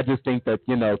I just think that,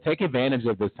 take advantage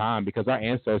of this time because our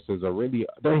ancestors are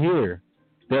they're here.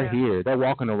 They're here. They're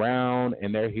walking around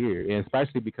and they're here. And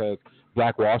especially because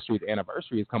Black Wall Street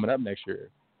anniversary is coming up next year.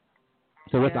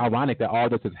 So it's ironic that all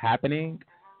this is happening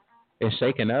and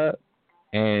shaking up.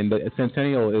 And the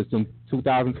centennial is in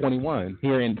 2021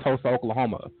 here in Tulsa,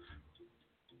 Oklahoma.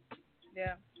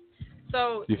 Yeah.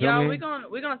 So you feel y'all, me?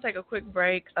 we're gonna take a quick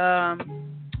break.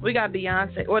 We got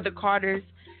Beyonce or the Carters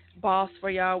Boss for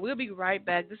y'all. We'll be right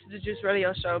back. This is the Juice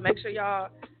Radio Show. Make sure y'all,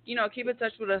 keep in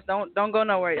touch with us. Don't go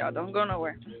nowhere, y'all. Don't go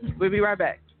nowhere. We'll be right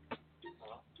back.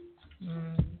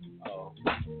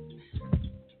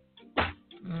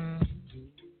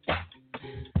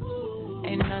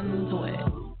 Ain't nothing to it.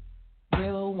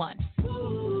 Real one.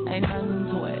 Ain't nothing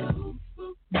to it.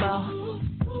 Boss.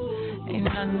 Ain't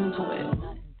nothing to it.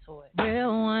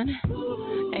 Real one.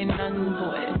 Ain't nothing to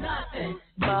it.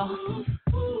 Boss.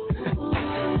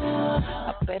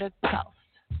 I pay the cost.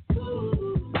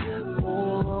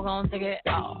 Ooh, gonna take it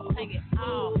all.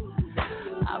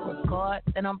 I record,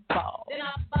 then I ball.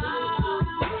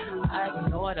 I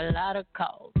ignored a lot of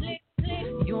calls.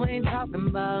 You ain't talking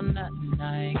about nothing,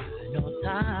 I ain't got no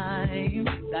time.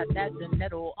 Got that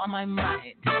dinero on my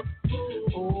mind.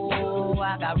 Ooh,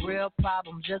 I got real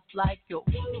problems just like you.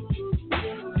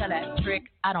 Tell that trick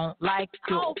I don't like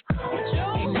you.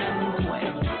 Ain't nothing to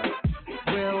it.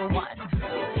 Real one.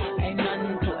 Ain't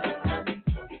nothing to it.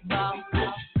 Boss.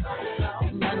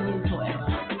 Ain't nothing to it.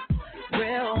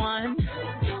 Real one.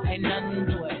 Ain't nothing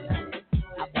to it.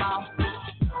 I boss.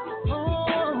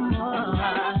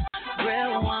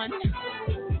 Real one.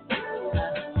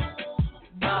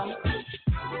 Boss.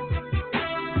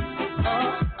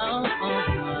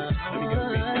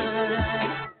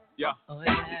 Yeah.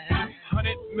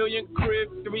 100 million crib,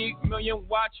 3 million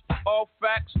watch, all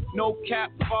facts, no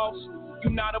cap, false. You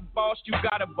not a boss, you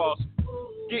got a boss.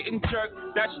 Getting jerked,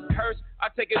 that's your curse, I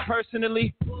take it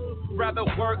personally. Rather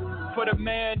work for the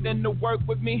man than to work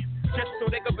with me. Just so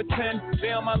they can pretend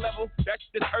they on my level, that's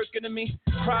just irking to me.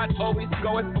 Pride always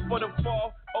goeth before the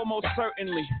fall, almost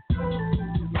certainly.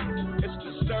 It's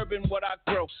disturbing what I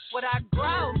gross.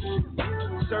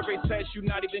 Survey says you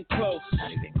not even close.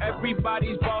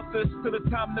 Everybody's bosses till it's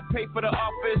time to pay for the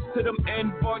office. To them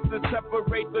invoices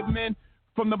separate the men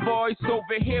from the boys.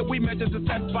 Over here we measure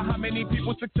success for how many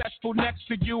people successful next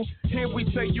to you. Here we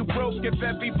say you broke if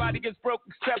everybody is broke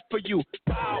except for you.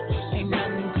 Wow. Ain't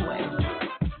nothing to it.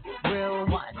 Real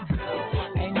one.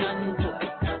 Ain't nothing to it.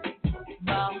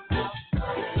 Boss.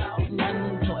 Ain't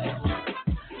nothing to it.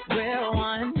 Real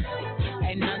one.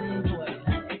 Ain't nothing to it.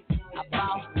 A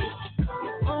boss.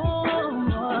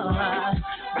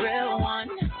 Real one.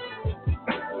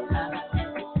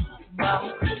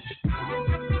 Boss.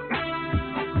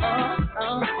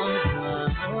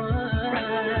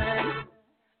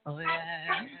 Oh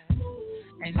yeah.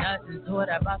 Ain't nothing to it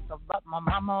about my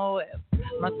mama with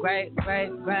my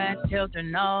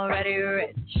great-great-grandchildren already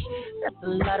rich. That's a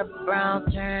lot of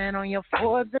brown turn on your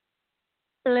Forbes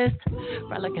list.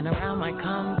 Frolicking around my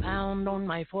compound on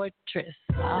my fortress.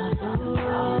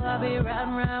 I'll be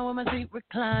riding around with my seat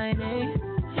reclining,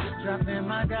 dropping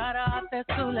my daughter off at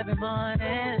school every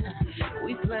morning.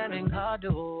 We slamming car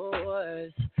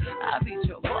doors. I be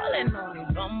trolling on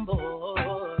these bum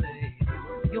boys.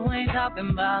 You ain't talking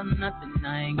about nothing,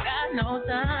 I ain't got no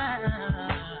time.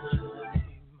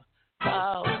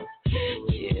 Oh,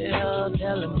 chill,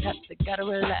 tell him Pepsi gotta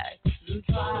relax.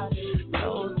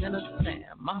 Toes in the sand,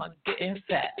 mama getting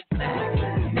fat.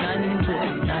 Ain't nothing to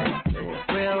it, nothing to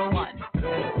it. Real one,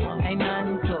 ain't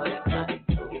nothing to it, nothing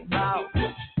to it. Bow,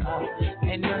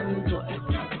 ain't nothing to it.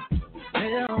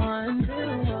 Real one,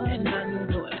 ain't nothing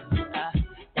to it.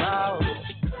 Bow.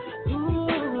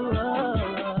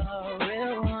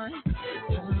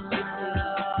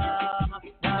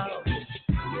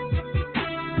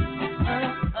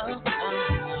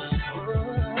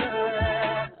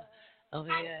 Oh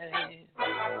yeah.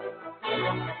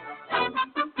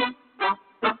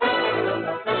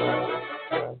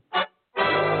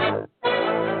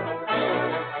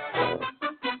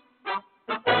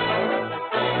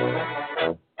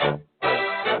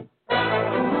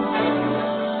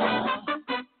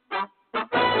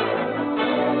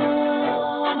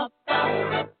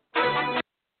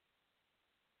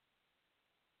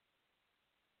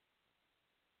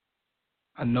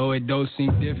 I know it don't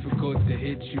seem difficult to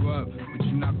hit you up, but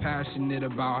you're not passionate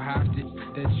about half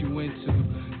that you into,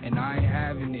 and I ain't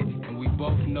having it, and we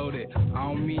both know that. I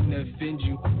don't mean to offend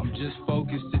you, I'm just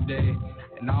focused today,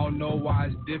 And I don't know why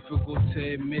it's difficult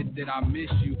to admit that I miss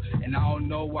you. And I don't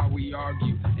know why we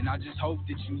argue. And I just hope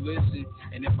that you listen.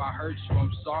 And if I hurt you,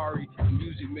 I'm sorry. The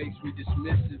music makes me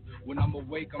dismissive. When I'm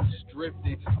awake, I'm just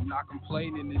drifting. I'm not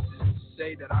complaining. This is to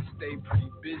say that I stay pretty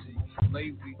busy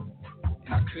lately.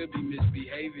 And I could be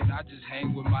misbehaving. I just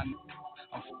hang with my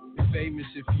I'm famous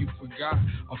if you forgot.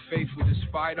 I'm faithful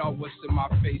despite all what's in my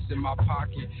face, in my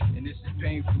pocket. And this is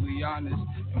painfully honest.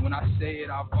 And when I say it,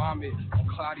 I vomit. On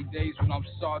cloudy days when I'm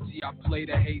salty, I play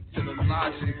the hate to the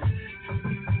logic.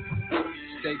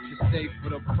 State to state for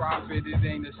the profit. It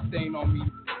ain't a stain on me.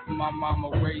 My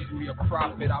mama raised me a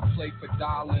prophet. I play for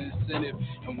dollar incentive.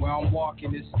 And where I'm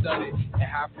walking is studded. And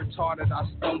half retarded, I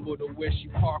stumble to where she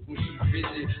parked when she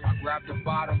visit. I grab the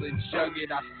bottle and chug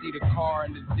it. I see the car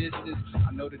in the distance.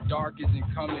 I know the dark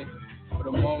isn't coming for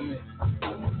the moment.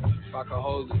 If I could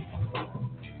hold it.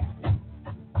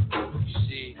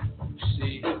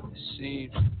 It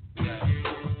seems that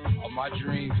all my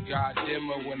dreams got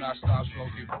dimmer when I stopped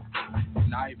smoking.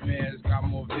 Nightmares got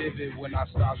more vivid when I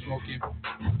stopped smoking.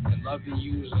 And loving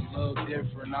you is a little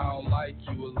different. I don't like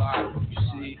you a lot. You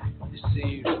see, it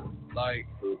seems like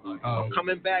I'm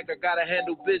coming back, I gotta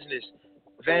handle business.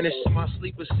 Vanished to my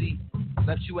sleeper seat.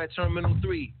 Left you at Terminal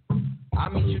 3. I'll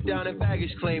meet you down in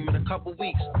baggage claim in a couple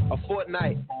weeks, a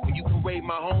fortnight. When you parade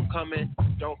my homecoming,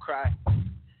 don't cry.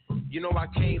 You know I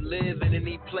can't live in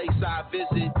any place I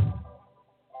visit.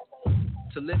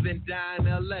 To live and die in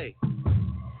L.A.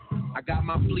 I got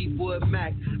my Fleetwood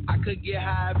Mac. I could get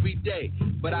high every day,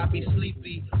 but I be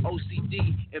sleepy,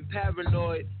 OCD, and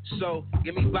paranoid. So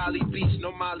give me Bali Beach,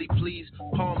 no Molly, please.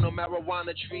 Palm, no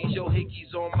marijuana trees. Yo,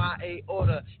 hickeys on my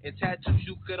aorta, and tattoos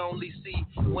you could only see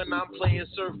when I'm playing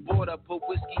surfboarder. Put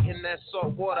whiskey in that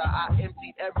salt water. I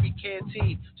emptied every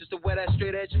canteen just to wear that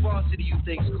straight edge varsity you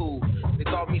think's cool. They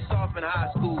thought me soft in high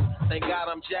school. Thank God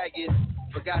I'm jagged.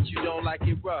 Forgot you don't like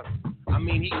it rough. I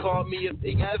mean, he called me a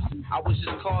big F. I was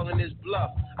just calling his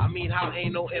bluff. I mean, how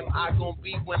ain't no M.I. gonna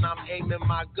be when I'm aiming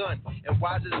my gun? And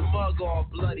why's this mug all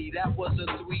bloody? That was a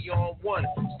 3-on-1.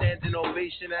 Standing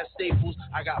ovation at Staples.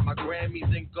 I got my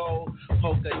Grammys in gold.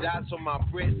 Polka dots on my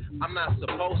Brit. I'm not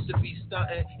supposed to be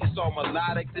stunting. It's all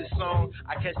melodic, this song.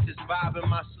 I catch this vibe in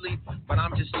my sleep, but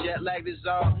I'm just jet lagged as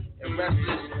all and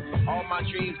restless. All my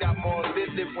dreams got more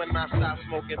vivid when I stop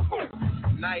smoking.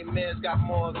 Nightmares got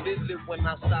more vivid when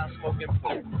I stop smoking.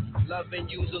 Loving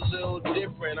you's a little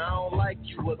different. I don't like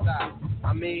you a lot.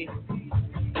 I mean,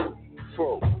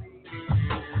 bro,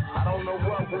 I don't know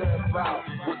what we're about.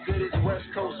 What good is West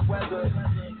Coast weather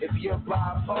if you're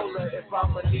bipolar? If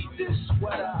I'ma need this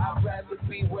sweater, I'd rather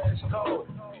be where it's cold,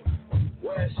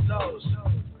 where it snows.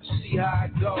 See how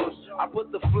it goes. I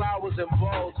put the flowers in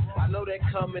bowls. I know they're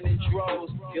coming in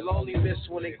droves. You'll only miss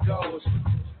when it goes.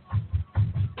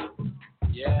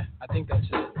 Yeah, I think that's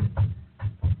it.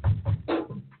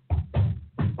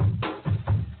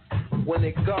 When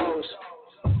it goes.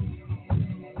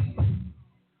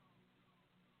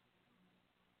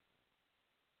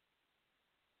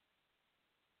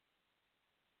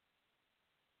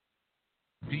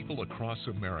 People across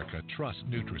America trust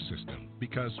Nutrisystem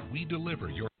because we deliver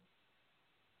your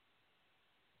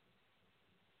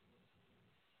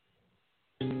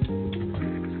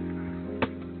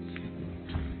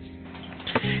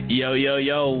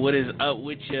Yo, what is up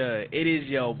with ya? It is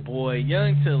your boy,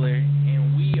 Young Tiller,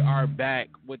 and we are back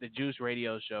with the Juice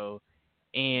Radio Show.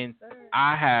 And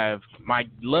I have my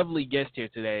lovely guest here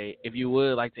today. If you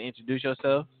would like to introduce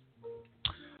yourself.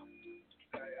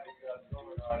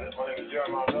 My name is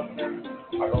Ramal.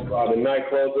 I go by the night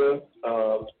closer,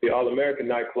 the All-American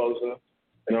night closer,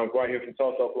 and I'm right here from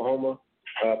Tulsa, Oklahoma,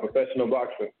 professional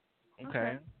boxer.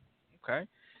 Okay.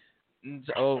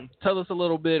 So tell us a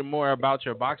little bit more about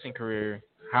your boxing career.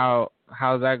 How's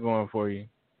that going for you?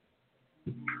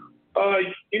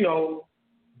 You know,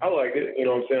 I like it. You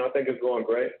know what I'm saying? I think it's going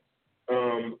great.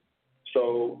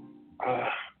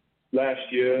 Last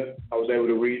year I was able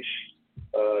to reach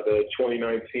the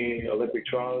 2019 Olympic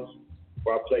trials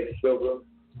where I played silver.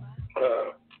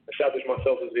 Established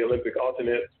myself as the Olympic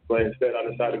alternate, but instead I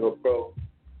decided to go pro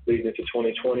leading into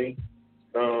 2020.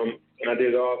 And I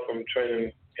did it all from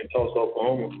training in Tulsa,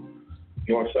 Oklahoma,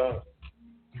 north side.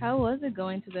 How was it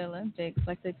going to the Olympics,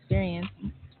 like the experience?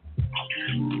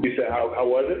 You said, how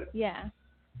was it? Yeah.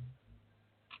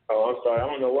 Oh, I'm sorry. I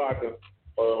don't know why I could.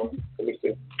 Let me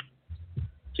see.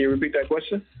 Can you repeat that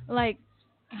question? Like,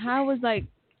 how was, like,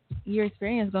 your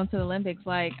experience going to the Olympics?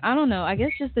 Like, I don't know. I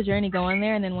guess just the journey going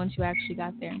there and then once you actually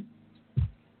got there.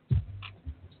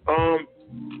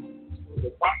 The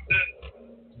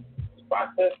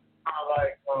process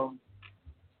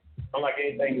kind of like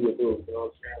anything you would do, you know what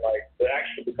I'm saying? Like, to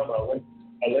actually become an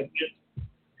Olympian,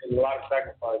 It's a lot of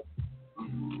sacrifice.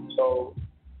 So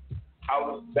I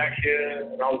was back here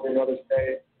and I was in other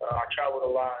states. I traveled a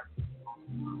lot.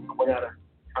 I went out of the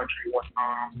country one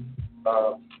time.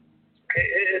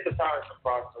 It's a time to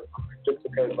process, just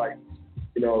because, like,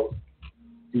 you know,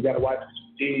 you got to watch what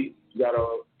you eat. You got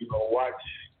to, you know, watch,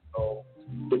 you know,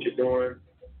 what you're doing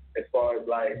as far as,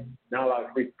 like, not a lot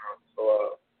of free time.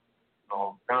 So, you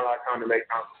know, not a lot of time to make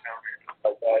time for family and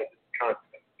stuff like that. It's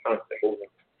constant moving.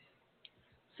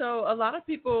 So a lot of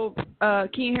people, can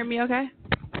you hear me okay?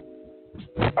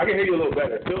 I can hear you a little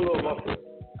better. Still a little muffled.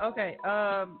 Okay.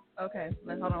 Okay.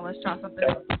 Hold on. Let's try something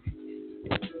else.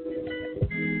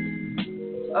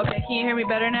 Okay. Can you hear me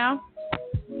better now?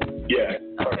 Yeah.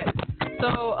 Okay.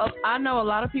 So I know a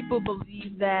lot of people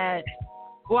believe that.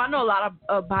 Well, I know a lot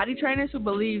of body trainers who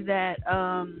believe that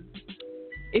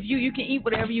if you can eat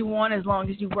whatever you want as long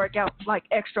as you work out like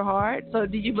extra hard. So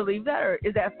do you believe that, or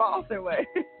is that false, or what?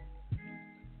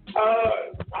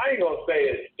 I ain't gonna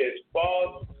say it's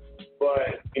false,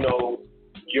 but you know,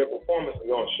 your performance is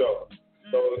gonna show.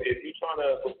 So if you're trying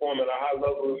to perform at a high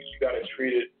level, you gotta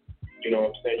treat it. You know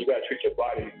what I'm saying? You gotta treat your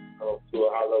body to a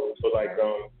high level. So like,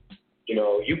 you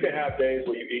know, you can have days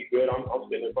where you eat good. I'm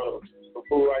sitting in front of some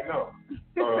food right now.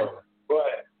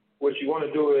 But what you want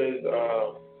to do is,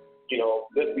 you know,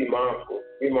 just be mindful.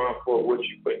 Be mindful of what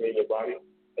you're putting in your body.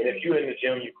 And if you're in the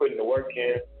gym, you're putting the work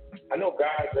in. I know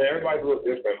guys, man, everybody's a little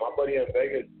different. My buddy in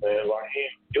Vegas, man, like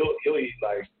he'll eat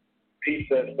like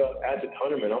pizza and stuff at the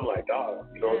tournament. I'm like, dog,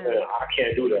 you know what I'm saying? I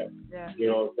can't do that. Yeah. You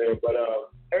know what I'm saying? But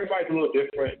everybody's a little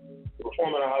different. To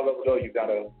perform at a high level, though, you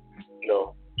gotta, you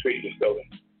know, treat yourself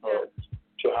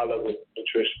to a high level of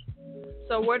nutrition.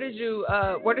 So where did you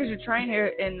train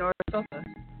here in North Dakota?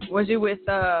 Was you with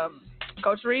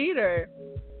Coach Reed or?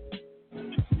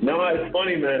 No, it's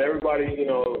funny, man. Everybody, you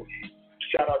know,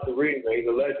 shout out to Reed, man. He's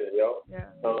a legend, yo. Yeah.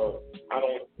 I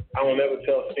don't ever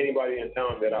tell anybody in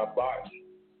town that I box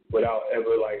without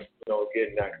ever, like, you know,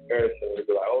 getting that comparison. They'd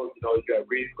be like, oh, you know, you got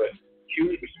Reed, but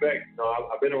huge respect. You know,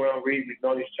 I've been around Reed. We've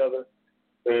known each other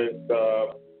since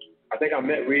I think I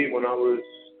met Reed when I was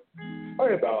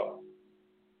probably about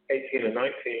 18 or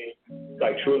 19.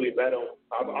 Like, truly met him.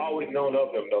 I've always known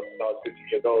of him though since I was 15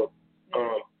 years old.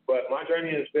 But my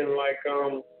journey has been like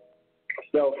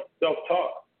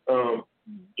self-taught.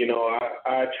 You know,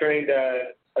 I trained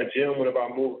at a gym whenever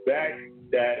I moved back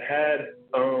that had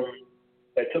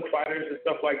that took fighters and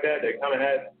stuff like that. That kind of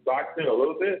had boxing a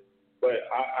little bit, but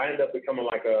I ended up becoming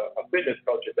like a fitness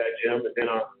coach at that gym, and then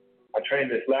I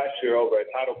trained this last year over at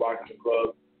Title Boxing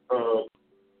Club,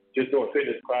 just doing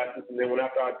fitness classes. And then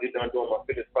after I get done doing my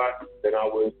fitness classes, then I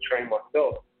would train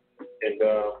myself, and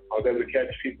I was able to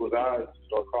catch people's eyes, you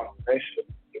know, across the nation,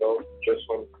 you know, just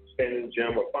from standing in the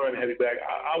gym or flying a heavy bag.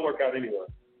 I work out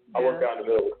anywhere. I work out in the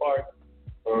middle of the park.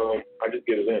 I just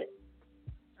get it in.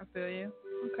 I feel you.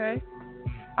 Okay.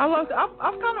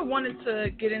 I've kind of wanted to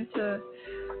get into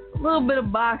a little bit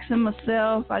of boxing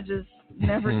myself. I just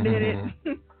never did it.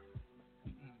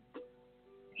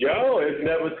 Yo, it's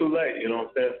never too late. You know what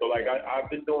I'm saying? So like I've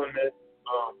been doing this,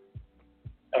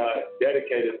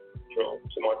 dedicated, you know,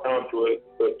 to my time to it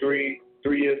for 3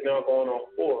 years now, going on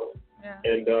 4. Yeah.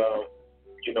 And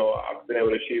you know, I've been able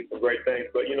to achieve some great things.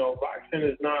 But you know, boxing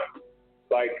is not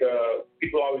like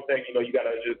people always think, you know, you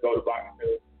gotta just go to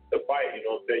boxing to fight. You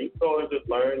know what I'm saying? You go and just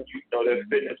learn. You know, there's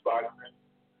fitness boxing.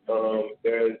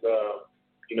 There's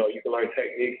you know, you can learn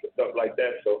techniques and stuff like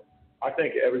that. So I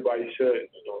think everybody should,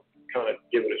 you know, kind of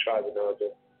give it a try every now and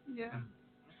then. Yeah.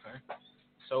 Okay.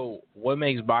 So what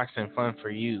makes boxing fun for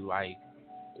you? Like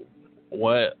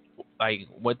what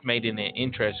made it an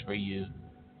interest for you?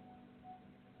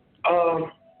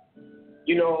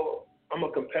 You know, I'm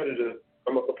a competitor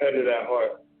at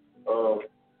heart.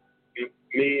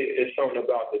 Me, it's something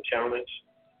about the challenge.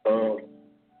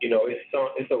 You know,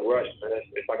 it's a rush, man.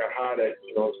 It's like a high that,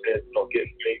 you know what I'm saying, you don't get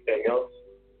from anything else.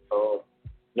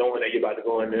 Knowing that you're about to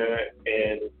go in there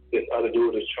and this other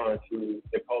dude is trying to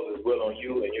impose his will on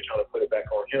you and you're trying to put it back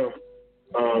on him.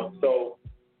 So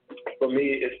for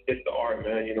me, it's the art,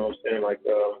 man. You know what I'm saying? Like,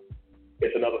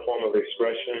 it's another form of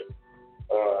expression.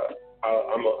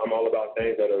 I'm all about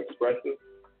things that are expressive.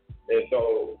 And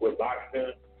so with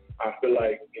boxing, I feel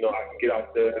like, you know, I can get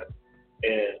out there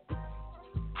and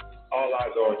all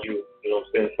eyes are on you. You know what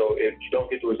I'm saying? So if you don't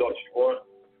get the results you want,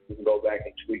 you can go back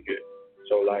and tweak it.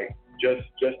 So like just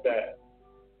that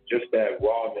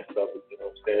rawness of it. You know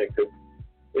what I'm saying? Cause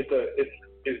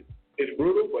it's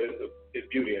brutal, but it's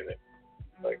beauty in it.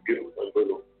 Like beautiful and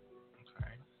brutal.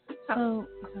 So,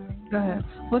 sorry. Go ahead.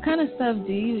 What kind of stuff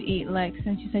do you eat? Like,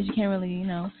 since you said you can't really, you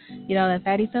know, eat all that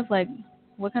fatty stuff, like,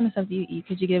 what kind of stuff do you eat?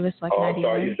 Could you give us like an idea?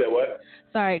 Sorry, you said what?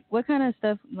 Sorry, what kind of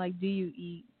stuff like do you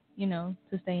eat? You know,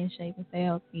 to stay in shape and stay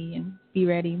healthy and be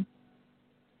ready.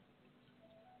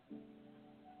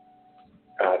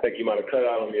 I think you might have cut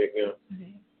out on me again.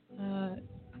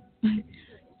 Okay.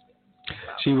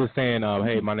 She was saying,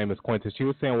 "Hey, my name is Quentin." She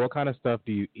was saying, "What kind of stuff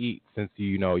do you eat since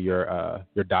you know your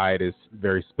diet is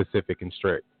very specific and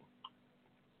strict?"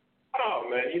 Oh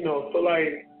man, you know, so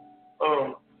like,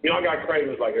 you know, I got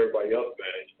cravings like everybody else,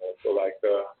 man. You know, so like,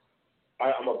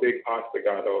 I'm a big pasta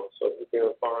guy though. So if you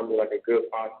can find me like a good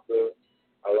pasta,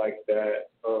 I like that.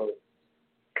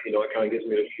 You know, it kind of gives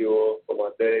me the fuel for my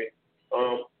day.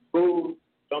 Food,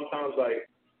 sometimes like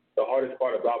the hardest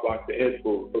part about boxing is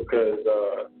food because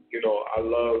you know, I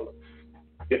love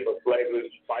different flavors,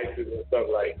 spices and stuff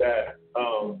like that.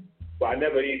 But I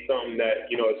never eat something that,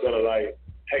 you know, is gonna like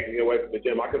take me away from the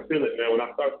gym. I can feel it, man. When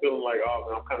I start feeling like, oh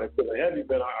man, I'm kind of feeling heavy,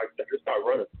 then I just start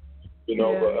running. You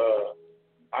know, but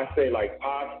I say like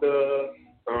pasta,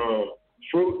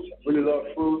 fruits. I really love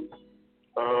fruits.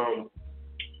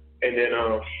 And then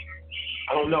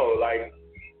I don't know, like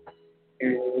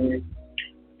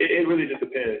it really just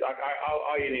depends.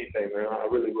 I'll eat anything, man. I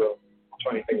really will. I'll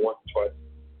try anything once or twice.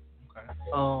 Okay.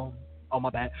 Oh my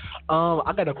bad.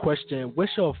 I got a question.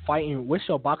 What's your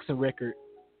boxing record?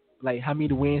 Like how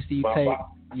many wins do you take?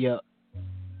 Yeah.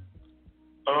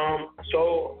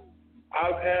 So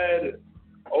I've had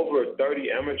over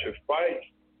 30 amateur fights.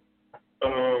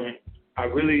 I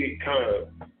really kind of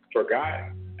forgot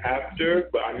after,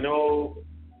 but I know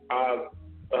I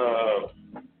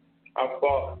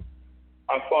fought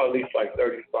at least like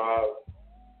 35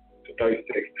 to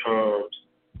 36 times.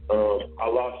 I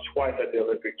lost twice at the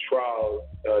Olympic trials,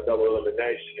 double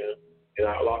elimination, and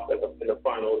I lost in the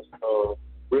finals.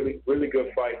 Really, really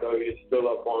good fight though. It's still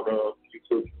up on YouTube.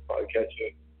 You can probably catch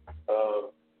it.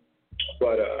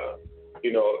 But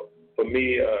you know, for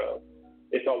me,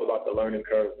 it's all about the learning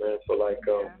curve, man. So like,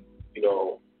 you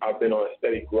know, I've been on a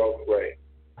steady growth rate.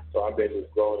 So I've been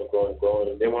just growing and growing and growing.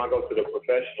 And then when I go to the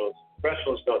professionals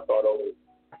don't start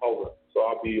over. So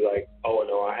I'll be like, oh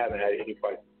no, I haven't had any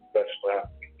fights professional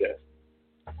athletes yet.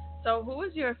 So who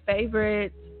is your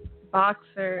favorite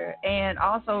boxer? And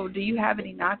also, do you have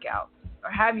any knockouts? Or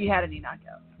have you had any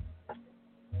knockouts?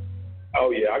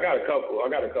 Oh yeah, I got a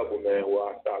couple, man,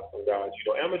 where I stopped some guys.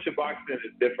 You know, amateur boxing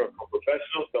is different from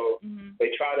professional, so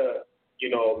they try to, you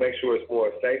know, make sure it's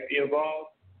more safety involved.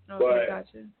 Okay, but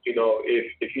gotcha. you know,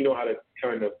 if you know how to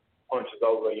turn the punches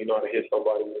over and you know how to hit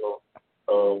somebody, you know,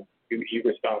 you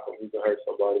can stop them, you can hurt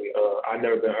somebody. I've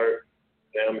never been hurt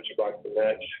in an amateur boxing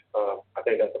match. I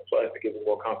think that's a plus to give me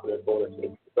more confidence going into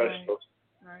the professionals.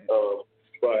 Right.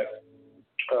 But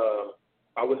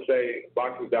I would say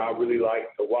boxers that I really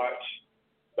like to watch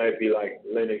might be like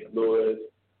Lennox Lewis,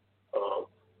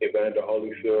 Evander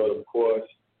Holyfield, of course.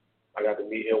 I got to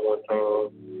meet him one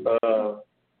time.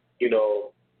 You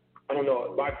know, I don't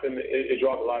know, boxing, it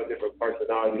draws a lot of different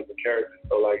personalities and characters.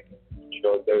 So, like, you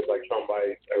know, there's like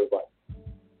somebody, everybody.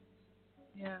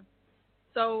 Yeah.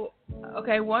 So,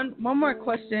 okay, one more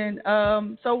question.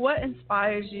 So what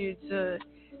inspires you to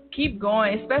keep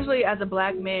going, especially as a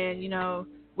black man, you know,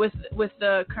 with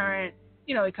the current,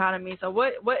 you know, economy? So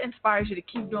what inspires you to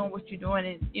keep doing what you're doing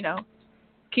and, you know,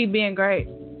 keep being great?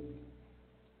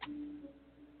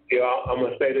 Yeah, I'm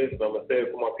going to say this, and I'm going to say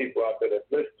it for my people out there that's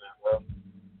listening, man.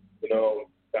 You know,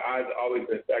 the odds have always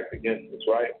been stacked against us,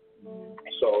 right?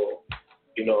 So,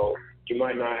 you know, you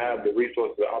might not have the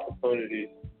resources or opportunities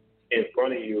in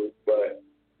front of you, but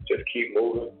just keep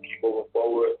moving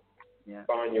forward,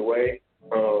 find your way,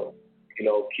 you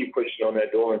know, keep pushing on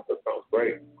that door until something's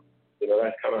great. You know,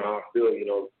 that's kind of how I feel. You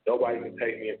know, nobody can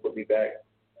take me and put me back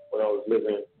when I was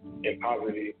living in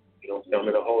poverty. You know, I'm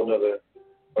in a whole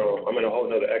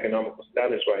nother economical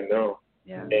status right now.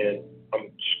 Yeah. And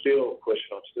I'm still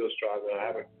pushing, I'm still striving. I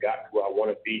haven't got to where I want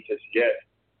to be just yet.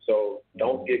 So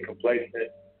don't get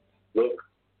complacent.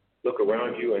 Look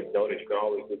around you and know that you can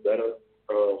always do better.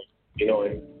 You know,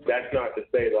 and that's not to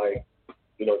say like,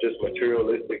 you know, just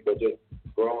materialistic, but just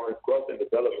growth and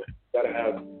development. You gotta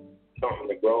have something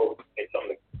to grow and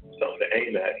something to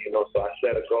aim at, you know. So I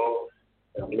set a goal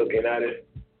and I'm looking at it,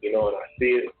 you know, and I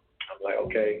see it. I'm like,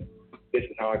 okay, this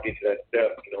is how I get to that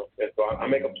step, you know. And so I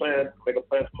make a plan for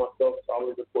myself. It's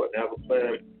always important to have a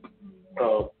plan.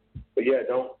 But yeah,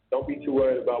 don't be too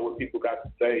worried about what people got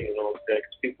to say, you know what I'm saying?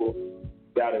 Because people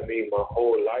doubted me my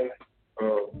whole life.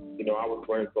 You know, I was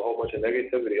running through a whole bunch of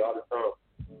negativity all the time.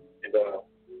 And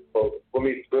for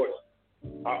me, sports,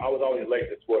 I was always late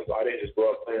to sports, so I didn't just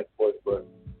grow up playing sports. But,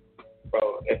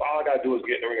 bro, if all I got to do is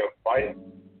get in the ring and fight,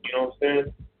 you know what I'm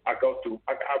saying? I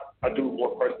I do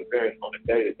more perseverance on a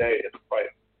day to day in the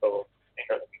fight, so ain't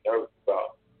nothing to be nervous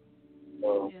about.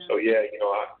 So yeah,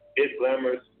 it's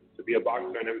glamorous to be a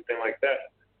boxer and everything like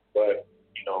that, but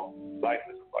life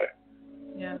is a fight.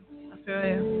 Yeah, I feel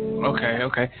you.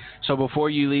 Okay. So before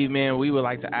you leave, man, we would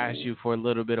like to ask you for a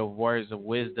little bit of words of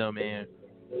wisdom, and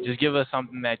just give us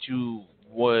something that you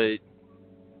want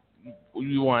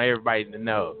everybody to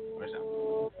know or something.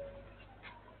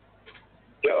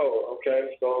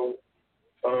 Okay. So,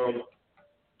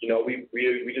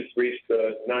 we just reached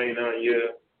the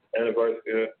 99-year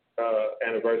anniversary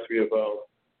of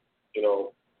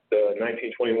the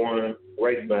 1921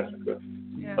 race massacre.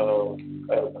 Yeah.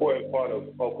 An important part of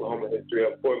Oklahoma history,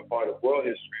 an important part of world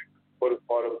history, an important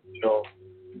part of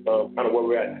kind of where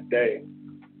we're at today.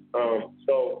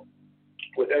 So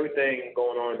with everything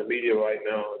going on in the media right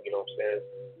now,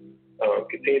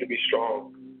 continue to be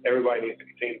strong. Everybody needs to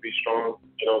continue to be strong.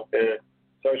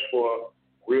 Search for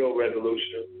real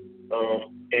resolution,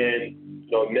 and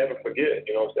never forget.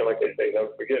 Like they say,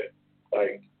 never forget.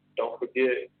 Like, don't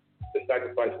forget the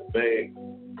sacrifices made,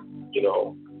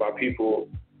 by people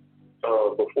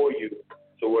before you,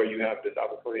 to where you have this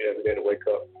opportunity every day to wake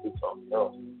up and do something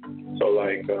else. So,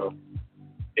 like,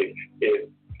 if you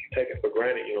take it for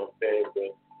granted, then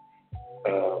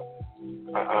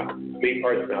me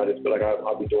personally, I just feel like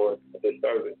I'll be doing a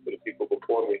disservice to the people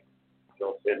before me,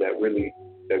 that really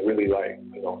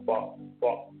fought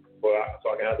so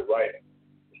I can have the right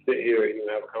to sit here and even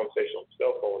have a conversation on the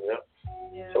cell phone now.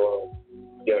 Yeah. So,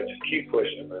 just keep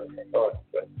pushing, man. That's all I can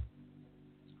say.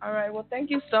 All right. Well,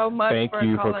 thank you so much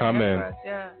for coming. For us.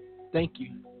 Yeah. Thank you.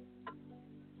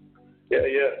 Yeah.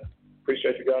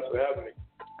 Appreciate you guys for having me.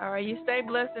 All right. You stay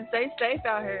blessed and stay safe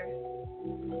out here.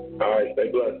 All right. Stay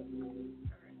blessed.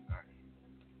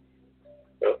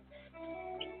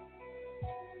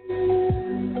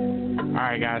 All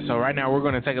right, guys. So right now we're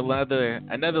going to take another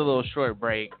little short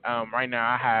break. Right now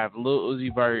I have Lil Uzi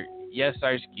Vert, Yes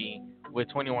Sirski, with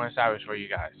 21 Savage for you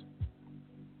guys.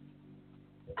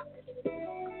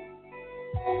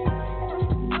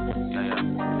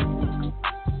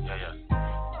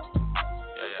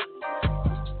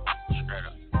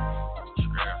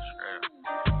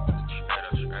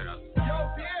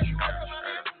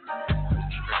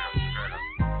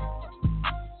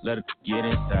 Let her get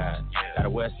inside. Got a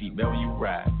wet seat belt when you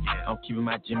ride. I'm keeping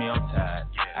my Jimmy on tight.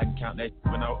 I can count that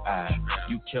with no eye.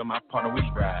 You kill my partner, we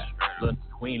ride. Little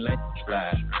queen, let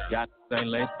slide. Got thing,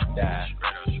 let die.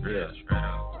 Yeah.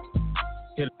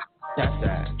 Hit the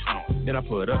outside. Then I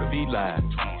put up the V live.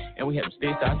 And we had them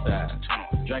sticks outside.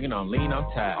 Drinking on lean, I'm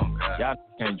tired. Y'all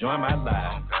can't join my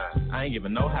live. I ain't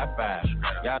giving no high five.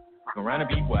 Y'all around and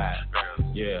be wide.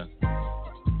 Yeah.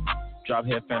 Drop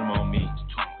head phantom on me.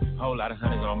 Whole lot of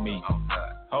hundreds on me.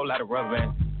 Whole lot of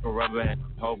rubber band,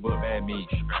 whole book bad me.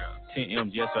 10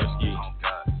 M's, yes, sir, ski.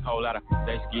 Whole lot of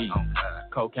they ski.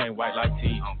 Cocaine white like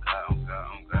tea.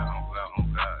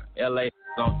 LA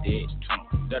on dick.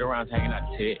 Dead around hanging out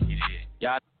the tit.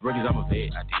 Y'all rookies, I'm a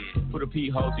vet. Put a pee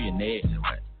hole through your neck.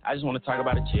 I just want to talk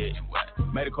about a chick.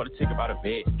 Made a quarter tick about a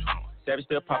vet. Savage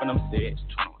still popping them sets.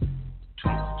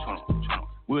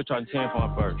 We were charging 10 for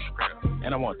a verse.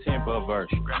 And I want 10 for a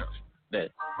verse. That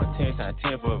 10 times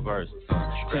 10 for a verse.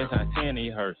 10 times 10 he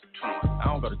hurts. I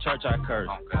don't go to church, I curse.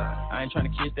 I ain't trying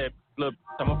to kiss that little.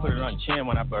 I'm gonna put it on your chin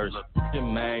when I burst.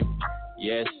 Man,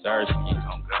 yes,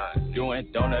 Sirski. Doing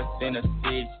donuts in the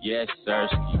seats, yes,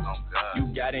 Sirski.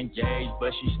 You got engaged,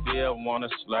 but she still wanna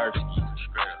slurski.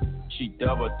 She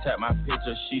double tap my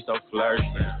picture, she so flirty.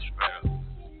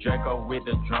 Draco with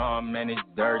the drum, man, it's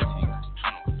dirty.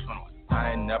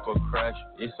 Pineapple crush,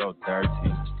 it's so dirty.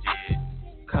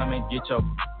 Come and get your,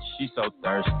 she so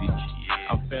thirsty.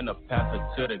 I'm finna pass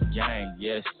her to the gang,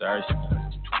 yes, Sirski.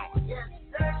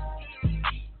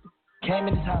 Came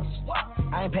in this house,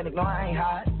 I ain't panic, no, I ain't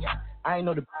hide. I ain't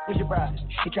know the was your bride.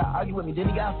 He tried to argue with me, then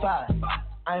he got fired.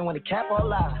 I ain't want to cap or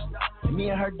lie. Me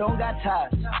and her don't got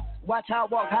ties. Watch how I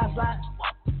walk, high slide.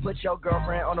 Put your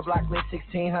girlfriend on the block with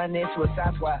 1600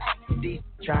 suicide squad. These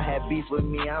try to have beef with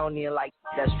me, I don't need like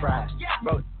that's fried.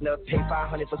 Bro, no, pay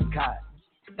 500 for some card.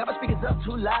 Got my speakers up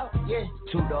too loud, yeah.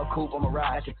 2-door coupe on my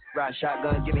ride. Ride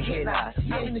shotgun, give me head eyes.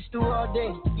 Yeah. I'm in the stew all day,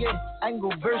 yeah. I can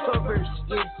go verse for verse,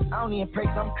 yeah. I don't even pray,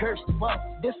 I'm cursed. Well,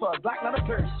 this for a block, not a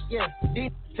purse, yeah.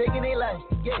 These taking their life,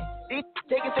 yeah. These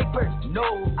taking fake purse. No,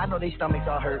 I know they stomachs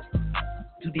all hurt.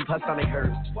 Too deep, her stomach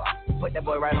hurt. Put that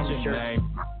boy right on the shirt.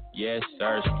 Name? Yes,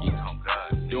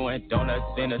 Sirski. Doing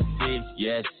donuts in the seats,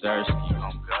 yes,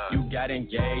 Sirski. You got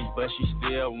engaged, but she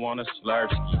still wanna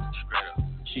slurski.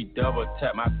 She double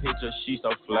tap my picture, she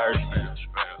so flirty.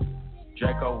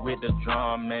 Draco with the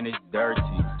drum, man, it's dirty.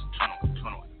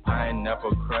 I ain't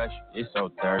never crushed, it's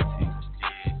so dirty.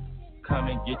 Come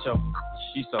and get your,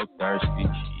 she so thirsty.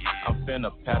 I'm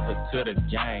finna pass her to the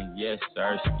gang, yes,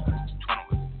 thirsty.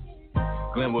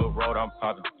 Glenwood Road, I'm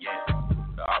poppin', yeah.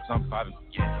 The ops, I'm poppin',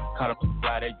 yeah. Caught up a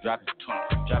fly, they drop it.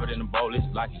 Drop it in the bowl, it's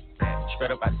blocking.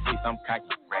 Straight up by the seats, I'm cocky.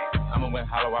 I'ma win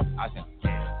hollow off icing.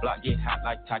 Block get hot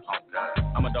like Taki.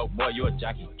 I'm a dope boy, you a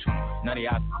jockey. None of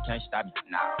y'all can't stop me.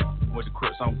 Nah. With the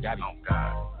crooks on Gabby.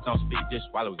 Don't speak, just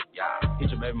swallow it. Hit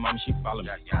your baby mama, she follow me.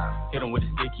 Hit him with the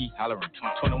stick, he hollering.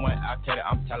 21 Al-Qaeda,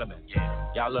 I'm Taliban.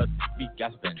 Y'all love be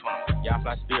gasping. Y'all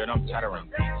fly spirit, I'm chattering.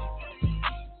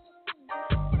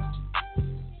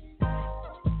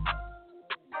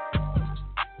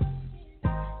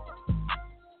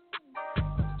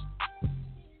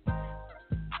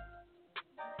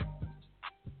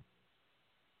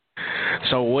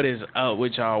 So what is up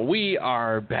with y'all? We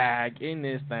are back in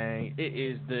this thing. It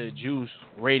is the Juice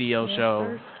Radio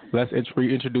Show. Let's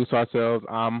introduce ourselves.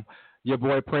 I'm your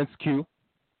boy Prince Q.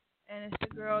 And it's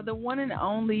the girl, the one and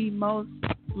only, most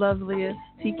loveliest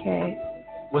TK.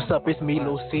 What's up? It's me,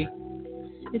 Lucy.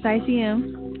 It's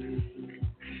ICM.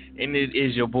 And it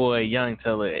is your boy Young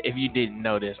Teller, if you didn't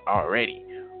know this already.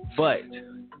 But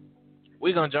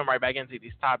we're going to jump right back into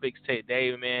these topics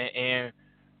today, man. And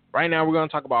right now we're going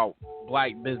to talk about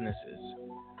black businesses.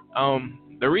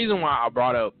 The reason why I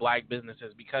brought up black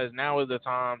businesses because now is the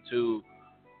time to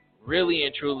really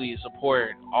and truly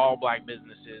support all black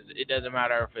businesses. It doesn't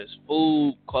matter if it's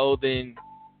food, clothing,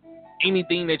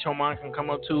 anything that your mind can come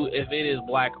up to. If it is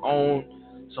black owned,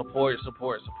 support.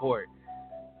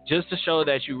 Just to show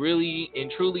that you really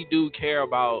and truly do care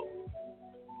about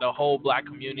the whole black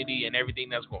community and everything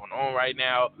that's going on right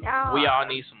now. Yeah. We all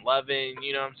need some loving,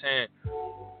 you know what I'm saying?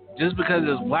 Just because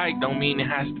it's black don't mean it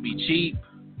has to be cheap.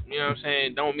 You know what I'm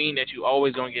saying? Don't mean that you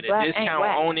always gonna get a black discount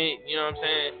on it. You know what I'm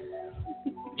saying?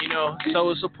 You know,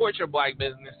 so support your black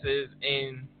businesses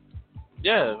and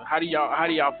yeah. How do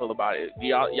y'all feel about it? Do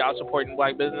y'all supporting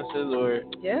black businesses or?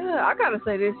 Yeah, I gotta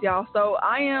say this, y'all. So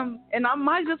I am, and I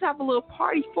might just have a little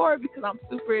party for it because I'm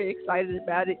super excited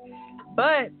about it.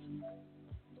 But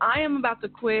I am about to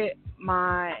quit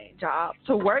my job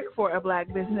to work for a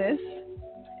black business.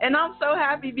 And I'm so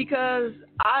happy because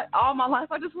all my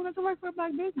life I just wanted to work for a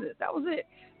black business. That was it.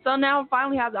 So now I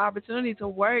finally have the opportunity to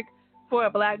work for a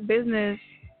black business.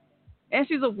 And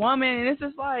she's a woman, and it's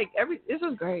just like it's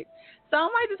just great. So I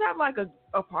might just have like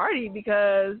a party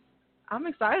because I'm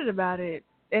excited about it.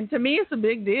 And to me, it's a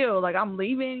big deal. Like I'm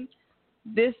leaving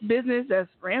this business that's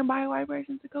ran by a white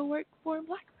person to go work for a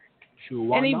black person.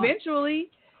 Sure, and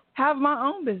eventually have my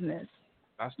own business.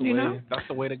 That's the way. That's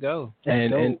the way to go.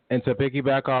 And to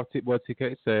piggyback off what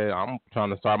TK said, I'm trying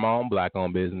to start my own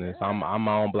black-owned business. I'm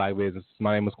my own black business.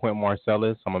 My name is Quentin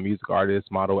Marcellus. I'm a music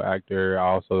artist, model, actor. I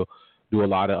also do a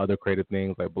lot of other creative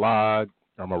things like blog.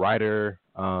 I'm a writer,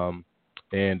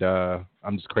 and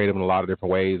I'm just creative in a lot of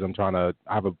different ways. I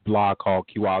have a blog called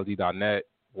Qology.net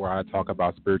where I talk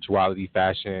about spirituality,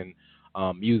 fashion,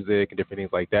 music, and different things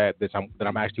like that. That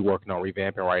I'm actually working on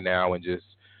revamping right now and just.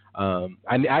 I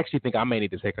actually think I may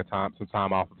need to take some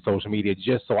time off of social media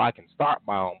just so I can start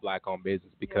my own black-owned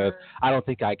business because I don't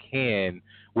think I can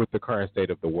with the current state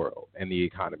of the world and the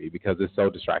economy because it's so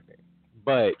distracting.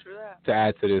 But to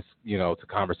add to this, to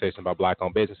conversation about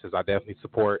black-owned businesses, I definitely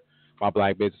support my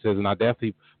black businesses,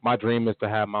 and my dream is to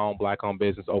have my own black-owned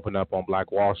business open up on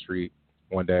Black Wall Street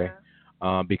one day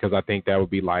because I think that would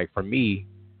be like, for me,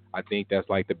 I think that's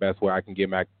like the best way I can get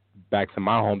back to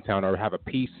my hometown or have a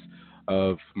piece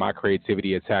of my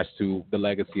creativity attached to the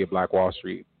legacy of Black Wall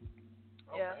Street.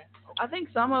 Yeah, I think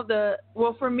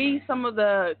for me, some of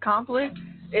the conflict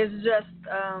is just,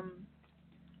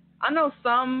 I know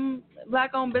some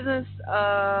black-owned business,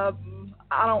 let me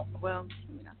not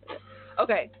say that.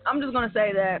 Okay, I'm just going to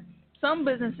say that some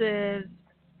businesses,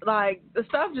 like, the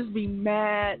stuff just be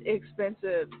mad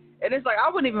expensive. And it's like, I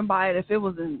wouldn't even buy it if it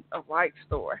was in a white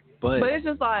store. But it's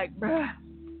just like, bruh.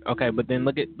 Okay, but then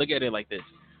look at it like this.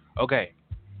 Okay,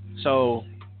 so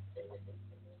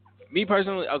me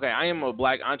personally, I am a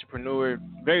black entrepreneur,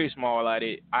 very small at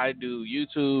it. I do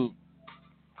YouTube,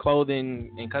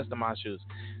 clothing, and customized shoes.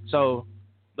 So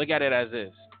look at it as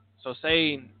this. So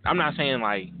say, I'm not saying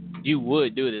like you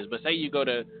would do this, but say you go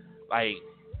to like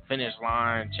Finish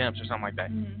Line, Champs, or something like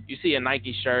that. Mm-hmm. You see a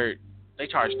Nike shirt, they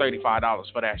charge $35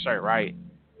 for that shirt, right?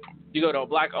 You go to a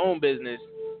black-owned business,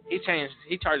 he charges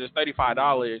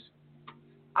 $35.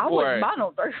 I wouldn't buy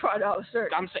no $35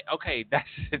 shirt. I'm saying, okay,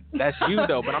 that's you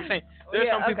though. But I'm saying there's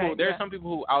some people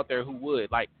who out there who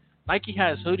would like Nike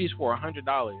has hoodies for $100.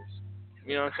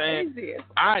 You know what I'm saying? Crazy.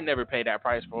 I never pay that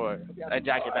price for a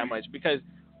jacket that much because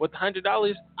with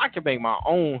 $100 I can make my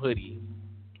own hoodie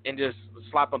and just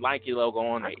slap a Nike logo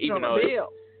on it, even though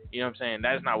you know what I'm saying,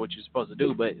 that's not what you're supposed to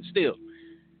do, but still,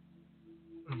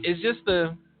 it's just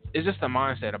the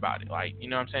mindset about it. Like, you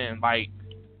know what I'm saying? Like,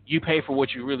 you pay for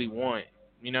what you really want.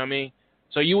 You know what I mean?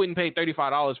 So you wouldn't pay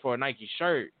 $35 for a Nike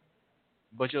shirt,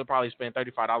 but you'll probably spend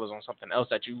 $35 on something else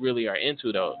that you really are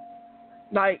into, though.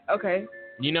 Like, okay.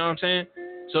 You know what I'm saying?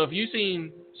 So if you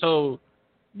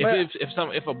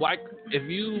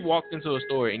you walked into a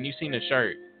store and you seen a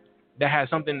shirt that has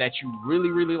something that you really,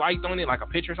 really liked on it, like a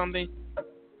picture or something,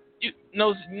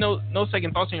 no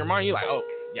second thoughts in your mind. You're like, oh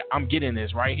yeah, I'm getting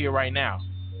this right here, right now.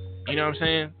 You know what I'm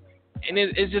saying? And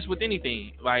it's just with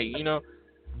anything, like, you know.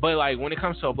 But like when it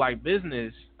comes to a black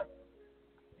business,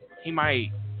 he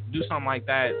might do something like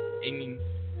that, and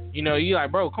you know, you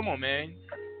like, bro, come on, man,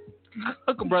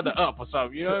 hook a brother up or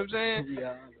something. You know what I'm saying?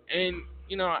 Yeah. And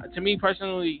you know, to me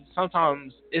personally,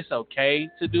 sometimes it's okay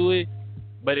to do it,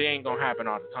 but it ain't gonna happen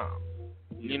all the time.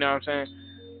 You know what I'm saying?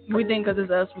 We think because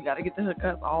it's us, we got to get the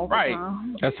hookup all the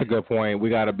time. That's a good point. We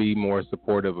got to be more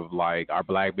supportive of like our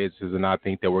black businesses and not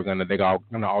think that they're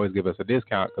gonna always give us a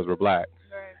discount because we're black.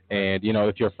 Right. And you know,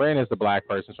 if your friend is a black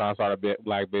person trying to start a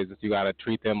black business, you got to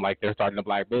treat them like they're starting a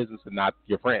black business and not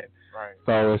your friend. Right.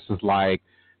 So it's just like,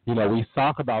 you know, we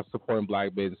talk about supporting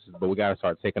black businesses, but we got to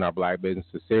start taking our black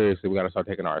businesses seriously. We got to start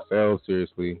taking ourselves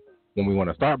seriously when we want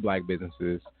to start black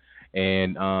businesses.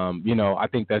 And, you know, I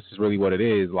think that's just really what it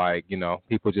is. Like, you know,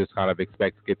 people just kind of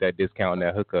expect to get that discount and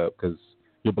that hookup because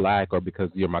you're black or because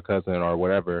you're my cousin or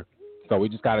whatever. So we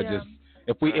just got to just,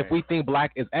 if we think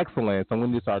black is excellence, then we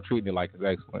need to start treating it like it's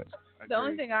excellence. The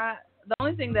only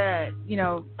thing that, you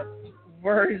know,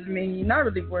 worries me, not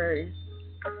really worries,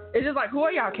 it's just like, who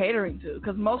are y'all catering to?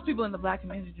 Because most people in the black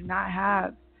community do not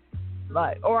have,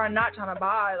 like, or are not trying to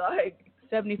buy, like,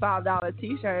 $75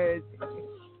 T-shirts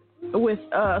with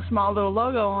a small little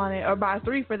logo on it, or buy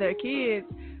 3 for their kids.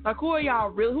 Like, who is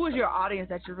your audience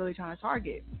that you're really trying to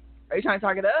target? Are you trying to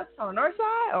target us on the north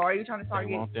side, or are you trying to target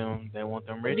They want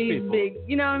them rich these people. big,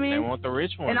 you know what I mean? They want the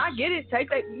rich ones. And I get it. Take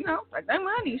that, you know, like that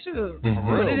money, sure.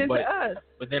 Mm-hmm. Put it into us.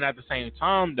 But then at the same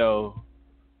time, though,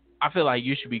 I feel like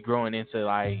you should be growing into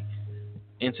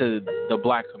the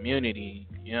black community.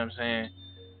 You know what I'm saying?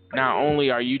 Not only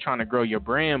are you trying to grow your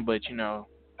brand, but you know,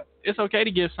 it's okay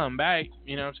to give something back.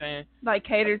 You know what I'm saying? Like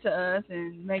cater to us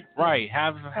and make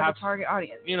have a target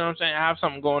audience. You know what I'm saying? Have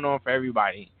something going on for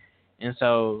everybody. And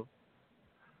so,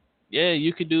 yeah,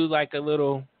 you could do like a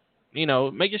little, you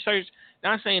know, make your shirts.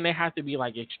 Not saying they have to be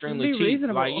like extremely cheap.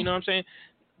 Reasonable. Like, you know what I'm saying?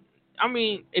 I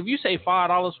mean, if you say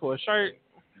 $5 for a shirt,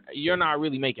 you're not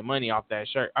really making money off that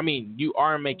shirt. I mean, you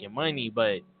are making money,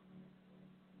 but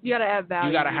you gotta have value.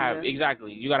 You gotta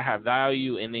have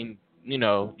value, and then, you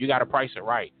know, you gotta price it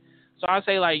right. So I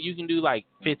say, like, you can do like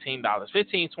 $15, $20.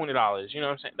 You know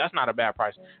what I'm saying? That's not a bad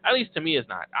price. At least to me, it's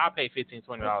not. I'll pay $15,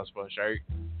 $20 for a shirt.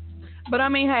 But I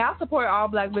mean, hey, I support all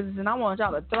black businesses, and I want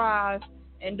y'all to thrive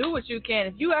and do what you can.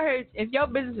 If you out here, if your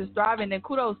business is thriving, then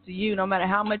kudos to you. No matter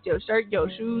how much your shirt, your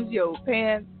shoes, your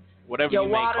pants, whatever your you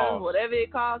water, may cost. whatever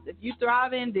it costs, if you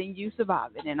thriving, then you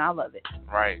surviving, and I love it.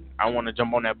 Right. I want to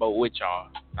jump on that boat with y'all.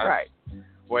 Right.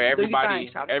 Where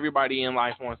everybody in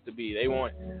life wants to be.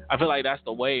 I feel like that's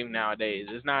the wave nowadays.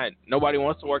 It's not, nobody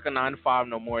wants to work a 9 to 5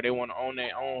 no more. They want to own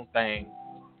their own thing.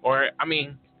 Or, I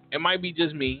mean, it might be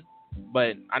just me,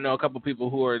 but I know a couple people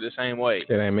who are the same way.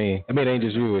 It ain't me. I mean, it ain't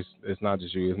just you. It's not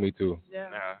just you. It's me too. Yeah.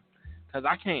 Cause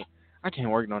I can't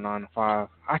work no 9 to 5.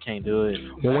 I can't do it.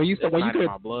 When you get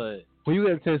my blood. When you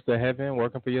get a taste of heaven,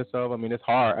 working for yourself, I mean, it's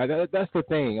hard. That's the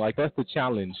thing. Like, that's the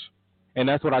challenge. And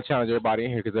that's what I challenge everybody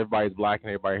in here, because everybody's black and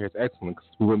everybody here is excellent, because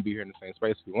we wouldn't be here in the same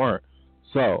space if we weren't.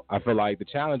 So I feel like the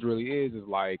challenge really is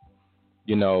like,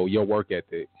 you know, your work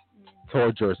ethic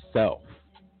towards yourself.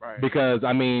 Right. Because,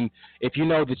 I mean, if you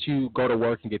know that you go to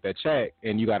work and get that check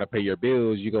and you got to pay your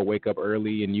bills, you go wake up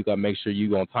early and you got to make sure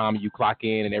you on time, you clock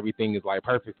in and everything is like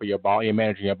perfect for your boss, your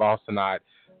manager, your boss to not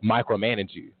micromanage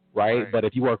you, right? But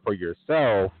if you work for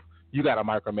yourself, you got to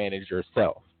micromanage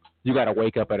yourself. You got to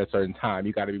wake up at a certain time.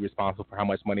 You got to be responsible for how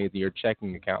much money is in your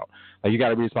checking account. Like, you got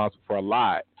to be responsible for a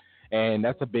lot. And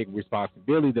that's a big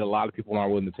responsibility that a lot of people aren't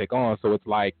willing to take on. So it's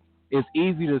like, it's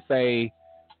easy to say,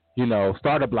 you know,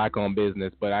 start a black-owned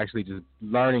business, but actually just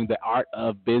learning the art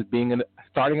of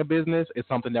starting a business is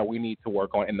something that we need to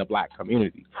work on in the black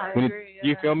community. I agree,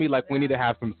 you feel me? Like, we need to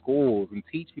have some schools and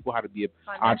teach people how to be an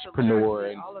entrepreneur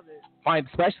and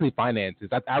especially finances.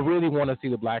 I really want to see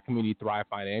the black community thrive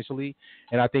financially,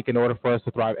 and I think in order for us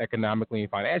to thrive economically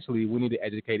and financially, we need to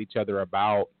educate each other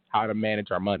about how to manage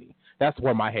our money. That's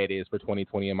where my head is for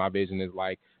 2020, and my vision is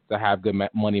like to have good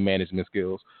money management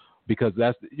skills. because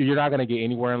you're not going to get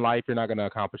anywhere in life. You're not going to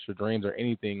accomplish your dreams or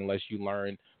anything unless you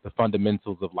learn the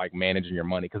fundamentals of like managing your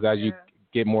money. Because as you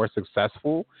get more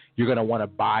successful, you're going to want to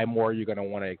buy more. You're going to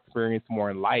want to experience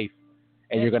more in life,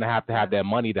 and you're going to have that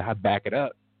money to back it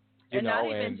up. Not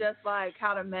even just like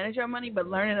how to manage your money, but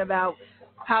learning about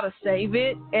how to save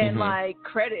it and like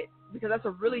credit, because that's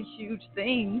a really huge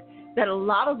thing that a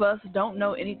lot of us don't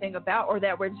know anything about, or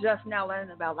that we're just now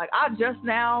learning about. Like I just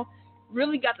now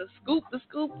really got the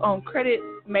scoop on credit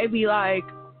maybe like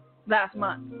last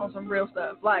month on some real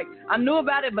stuff. Like I knew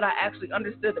about it, but I actually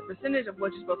understood the percentage of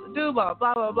what you're supposed to do, blah,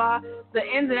 blah, blah, blah, the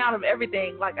ins and outs of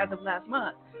everything like as of last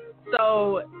month.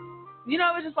 So, you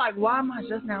know, it's just like, why am I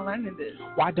just now learning this?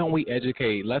 Why don't we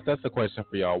educate? That's a question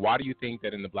for y'all. Why do you think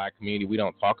that in the black community we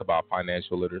don't talk about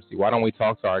financial literacy? Why don't we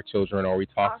talk to our children, or we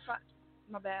talk...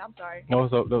 My bad. I'm sorry. No,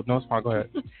 it's fine. Go ahead.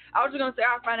 I was just gonna say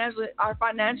our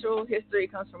financial history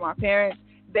comes from our parents.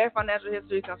 Their financial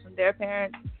history comes from their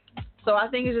parents. So I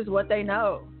think it's just what they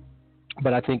know.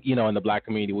 But I think, you know, in the black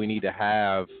community, we need to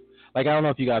have, like, I don't know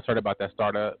if you guys heard about that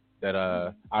startup,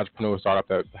 that entrepreneur startup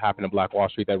that happened in Black Wall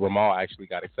Street that Ramal actually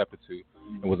got accepted to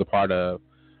and was a part of.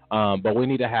 But we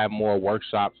need to have more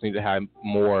workshops. We need to have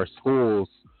more schools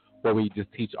where we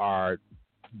just teach our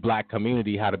black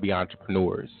community how to be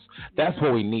entrepreneurs. That's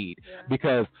what we need,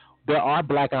 because there are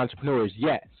black entrepreneurs,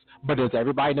 yes, but does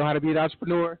everybody know how to be an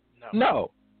entrepreneur?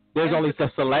 No. There's only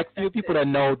a select few people that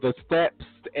know the steps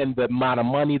and the amount of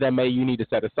money that you need to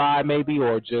set aside, maybe,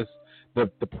 or just the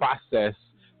process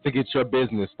to get your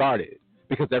business started,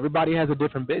 because everybody has a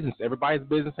different business. Everybody's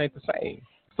business ain't the same.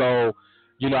 So,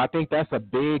 you know, I think that's a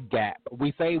big gap.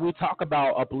 We talk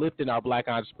about uplifting our black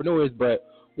entrepreneurs, but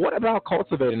what about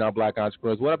cultivating our black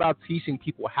entrepreneurs? What about teaching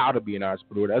people how to be an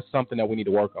entrepreneur? That's something that we need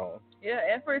to work on. Yeah,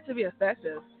 and for it to be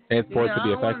effective. And for it to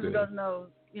be effective. I don't want to go to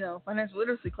no, financial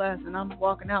literacy class, and I'm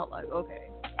walking out like, okay,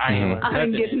 I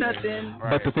ain't getting nothing.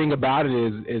 Right. But the thing about it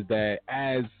is that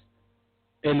as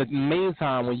in the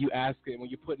meantime, when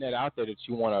you're putting that out there that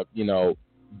you want to, you know,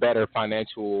 better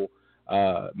financial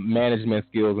management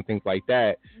skills and things like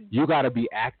that, you got to be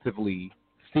actively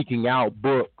seeking out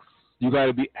books. You got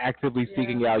to be actively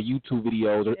seeking out YouTube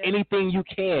videos or anything you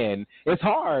can. It's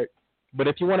hard, but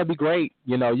if you want to be great,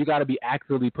 you know, you got to be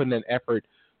actively putting in effort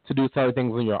to do certain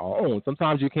things on your own.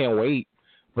 Sometimes you can't wait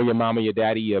for your mama, your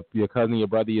daddy, your cousin, your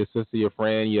brother, your sister, your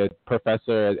friend, your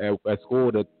professor at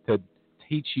school to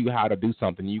teach you how to do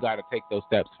something. You got to take those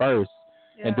steps first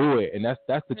and do it, and that's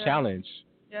the challenge.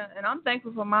 Yeah, and I'm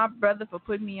thankful for my brother for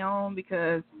putting me on,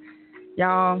 because,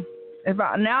 y'all,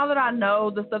 now that I know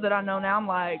the stuff that I know now, I'm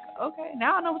like, okay,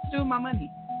 now I know what to do with my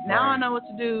money. Now I know what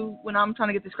to do when I'm trying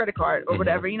to get this credit card or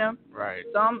whatever, you know? Right.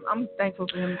 So I'm thankful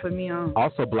for him putting me on.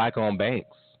 Also, black-owned banks.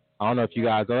 I don't know if you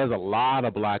guys know, there's a lot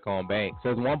of black-owned banks.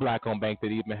 There's one black-owned bank that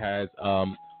even has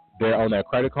their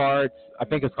credit cards. I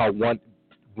think it's called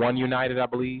One United, I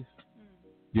believe.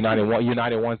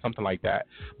 United One, something like that.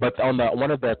 But on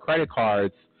one of their credit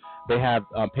cards, they have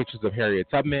pictures of Harriet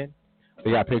Tubman.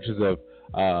 They got pictures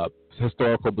of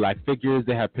historical black figures.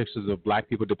 They have pictures of black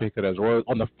people depicted as royals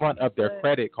on the front of their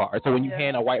credit card. So when you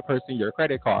hand a white person your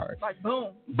credit card, like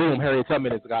boom, Harriet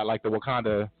Tubman has got like the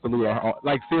Wakanda salute on her.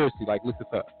 Like seriously, like look this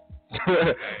up.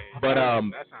 But that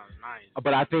sounds nice.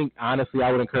 But I think honestly,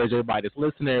 I would encourage everybody that's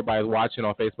listening, everybody that's watching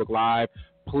on Facebook Live,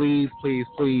 please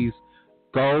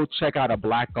go check out a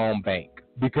black-owned bank,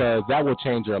 because that will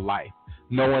change your life.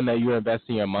 Knowing that you're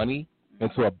investing your money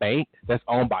into a bank that's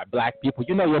owned by black people,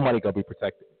 you know your money gonna be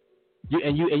protected.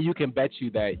 You can bet you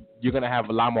that you're gonna have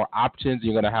a lot more options.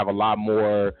 You're gonna have a lot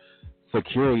more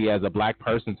security as a black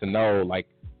person to know, like,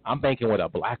 I'm banking with a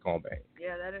black-owned bank.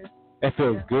 Yeah, that is. It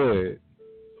feels good.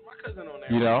 My cousin on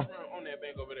that. You know. On that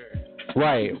bank over there.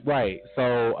 Right.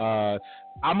 So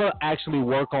I'm gonna actually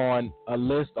work on a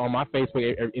list on my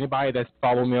Facebook. Anybody that's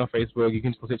following me on Facebook, you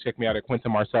can just check me out at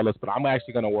Quentin Marcellus. But I'm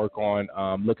actually gonna work on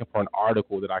looking for an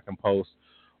article that I can post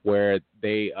where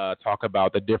they talk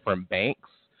about the different banks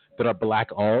that are black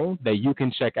owned that you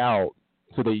can check out,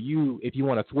 so that if you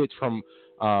want to switch from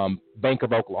Bank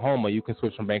of Oklahoma, you can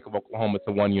switch from Bank of Oklahoma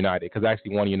to One United, because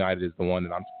actually One United is the one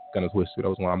that I'm gonna switch to. That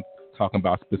was one I'm talking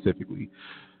about specifically.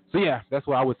 So yeah, that's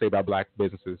what I would say about black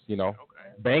businesses. You know,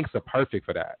 banks are perfect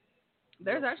for that.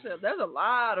 There's a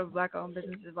lot of black-owned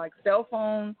businesses, like cell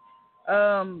phone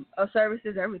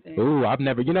services, everything. Ooh, I've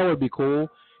never. You know what would be cool?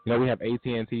 You know, we have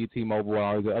AT&T, T-Mobile, and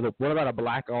all these other. What about a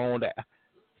black-owned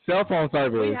cell phone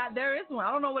service? There is one.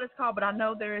 I don't know what it's called, but I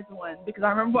know there is one, because I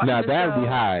remember watching. Now that would be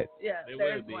hot. Yeah,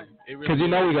 there is one. Because you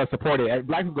know we gotta support it.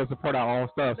 Black people gotta support our own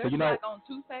stuff. There's so you know. black-owned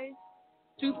toothpaste,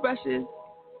 toothbrushes.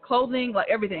 clothing, like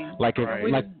everything. Like if,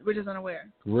 we're just unaware.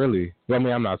 Really? I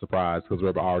mean, I'm not surprised because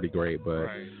we're already great, but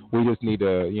we just need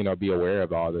to, be aware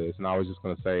of all this. And I was just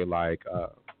gonna say, like,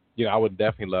 I would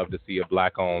definitely love to see a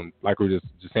black-owned, like we were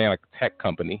just saying, like tech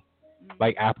company,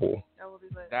 like Apple.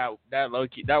 That low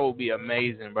key, that would be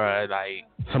amazing, bro. Like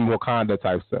some Wakanda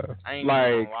type stuff. I ain't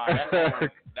like gonna lie.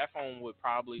 That phone would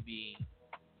probably be.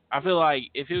 I feel like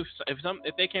if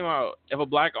a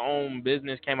black-owned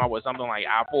business came out with something like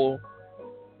Apple,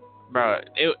 bro,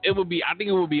 it would be. I think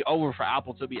it would be over for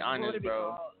Apple, to be honest,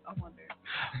 bro. I wonder.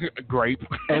 Grape.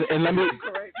 And let me.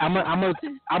 I'm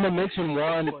gonna mention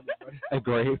one. A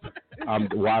grape.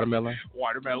 Watermelon.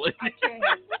 Watermelon.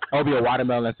 It would be a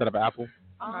watermelon instead of apple.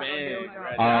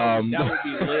 Man, that would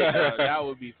be lit. That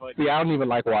would be funny. See, I don't even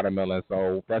like watermelon,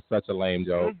 so that's such a lame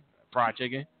joke. Fried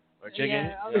chicken or chicken?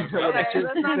 Yeah, that's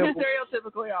not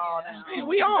stereotypical, y'all.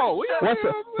 We all.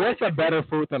 What's a better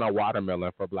fruit than a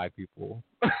watermelon for black people?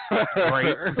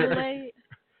 Grape. Kool-Aid.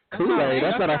 Kool-Aid.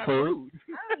 That's not a fruit.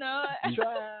 I don't know.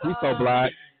 He's so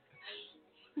black.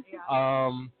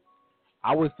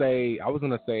 I was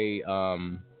gonna say,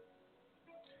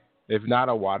 if not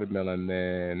a watermelon,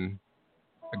 then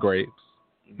grapes.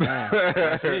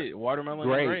 That's it. Watermelon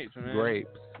and grapes, man.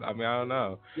 Grapes. I mean, I don't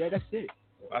know. Yeah, that's it.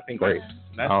 I think grapes.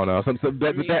 I don't know.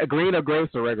 That green or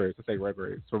grapes or red grapes? I say red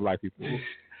grapes for black people.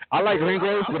 I like green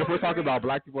grapes, but if we're talking about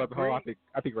black people as a whole, I think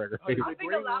red grapes. I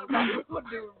think a lot of people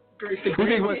do green.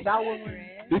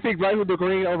 You think black people do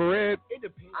green over red? It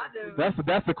depends.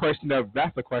 That's the question.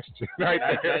 That's the question right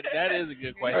there. That is a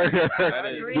good question.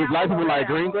 Do black people like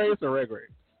green grapes or red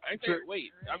grapes?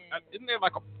 Wait, isn't there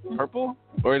like a purple?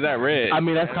 Or is that red? I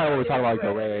mean, that's kind of what we're talking about, like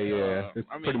the red, yeah. It's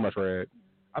pretty much red.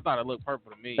 I thought it looked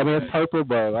purple to me. I mean, it's purple,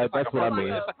 but that's what I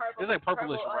mean. It's like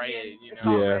purplish red,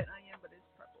 Yeah.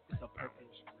 It's a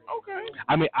purplish red. Okay.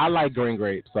 I mean, I like green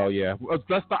grapes, so yeah. Let's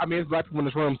start. I mean, it's black people in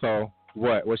this room, so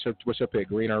what? What's your pick?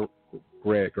 Green or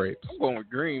red grapes? I'm going with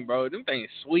green, bro. Them things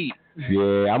sweet.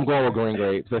 Yeah, I'm going with green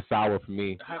grapes. That's sour for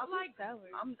me. I like sour.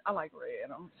 I like red.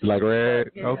 You like red?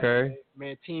 Yeah. Okay.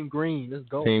 Man, Team Green. Let's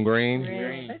go. Team Green.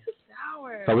 Green. This is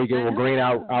sour. So we get green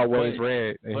outweighs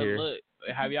red in here. Look,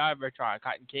 have y'all ever tried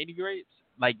cotton candy grapes?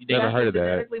 Like they never heard of that.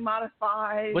 Genetically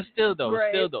modified. But still,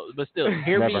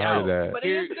 hear me out. But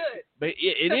it is good. But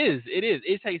it is.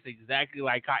 It tastes exactly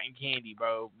like cotton candy,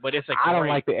 bro. But it's a I don't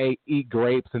like to eat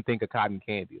grapes and think of cotton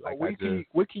candy. Like where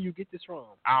can you get this from?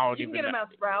 I don't you even can get them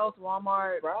at Sprouts,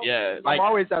 Walmart. Sprouts? Yeah, like I'm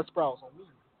always at Sprouts on me.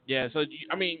 Yeah, so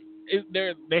I mean,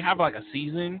 they have like a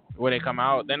season where they come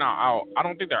out. They're not out. I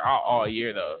don't think they're out all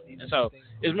year though. And so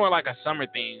it's more like a summer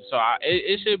thing. So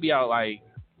it should be out like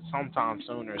sometime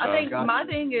sooner. So. I think my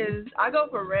thing is I go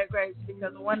for red grapes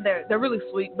because one, they're really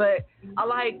sweet, but I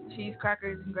like cheese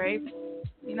crackers and grapes.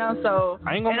 So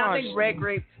I think red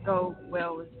grapes go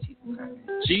well with cheese and crackers.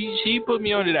 She put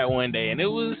me onto that one day, and it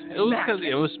was because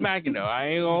it was smacking though. I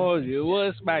ain't gonna hold you, it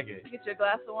was smacking. Get your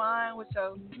glass of wine with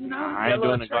your, I ain't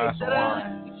doing a glass of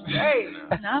wine. Hey,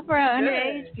 not for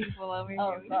underage people over here.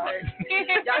 Oh, sorry.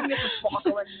 Y'all can get some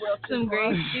sparkling Welch's. Some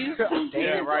grape juice.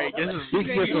 Yeah, right. You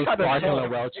can get some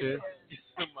sparkling Welch's.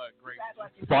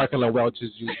 Sparkling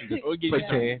Welch's juice. We'll get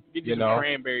you some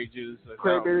cranberry juice.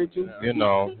 Cranberry juice. You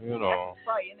know.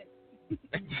 Sprite in it.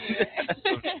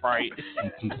 Some Sprite.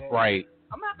 Some Sprite.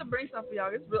 I'm gonna have to bring some for y'all.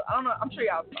 It's real. I don't know. I'm sure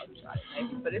y'all probably tried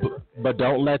it, but it's. But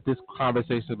don't let this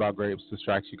conversation about grapes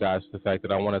distract you guys from the fact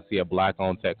that I want to see a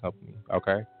black-owned tech company.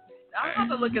 Okay. I'm gonna have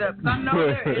to look it up because I know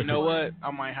there is. You know what?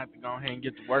 I might have to go ahead and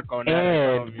get to work on that.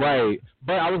 And right,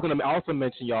 but I was gonna also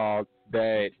mention y'all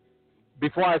that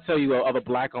before I tell you of a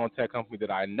black-owned tech company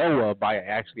that I know of by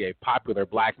actually a popular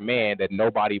black man that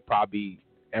nobody probably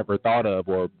ever thought of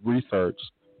or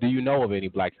researched. Do you know of any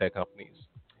black tech companies?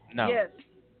 No. Yes.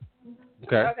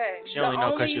 Okay. She only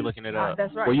knows because she's looking it up.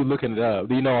 That's right. Well, you looking it up.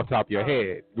 Do you know off the top of your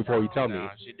head before you tell me? No,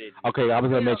 she didn't. Okay, I was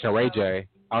gonna mention Ray J.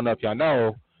 I don't know if y'all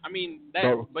know. I mean,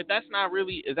 but that's not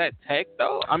really. Is that tech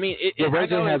though? I mean, Ray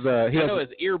J has I know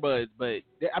it's earbuds, but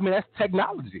I mean that's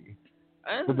technology.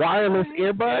 Wireless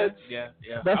earbuds. Yeah.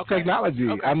 That's technology.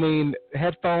 Okay. I mean,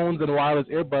 headphones and wireless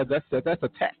earbuds. That's a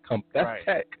tech That's right.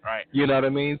 tech. Right. You know what I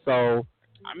mean? So.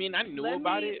 I mean, I knew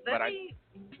about it, but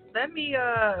Let me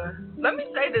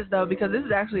say this though because this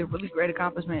is actually a really great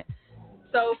accomplishment.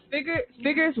 So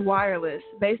Figures Wireless,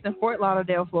 based in Fort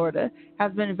Lauderdale, Florida,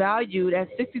 has been valued at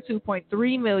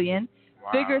 $62.3 million.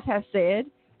 Wow. Figures has said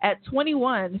at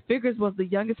 21, Figures was the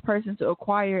youngest person to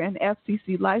acquire an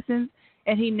FCC license,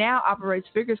 and he now operates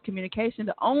Figures Communication,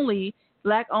 the only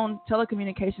black-owned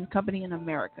telecommunications company in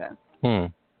America.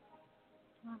 Man,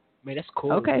 that's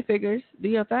cool. Okay, Figures, do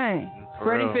your thing.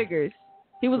 Freddie Figures.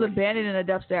 He was abandoned in a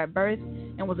dumpster at birth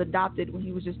and was adopted when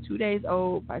he was just 2 days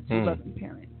old by two loving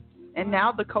parents. And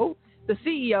now the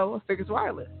CEO of Figures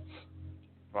Wireless.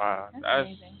 Wow,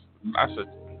 that's a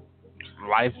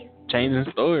life changing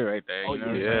story right there. You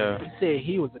know? He said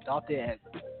he was adopted at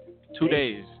 2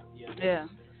 days. Yeah.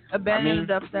 Abandoned in a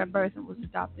dumpster at birth and was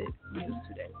adopted when he was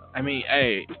 2 days old. I mean,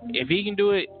 hey, if he can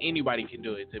do it, anybody can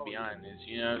do it, to be honest.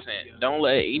 You know what I'm saying? Don't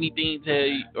let anything tell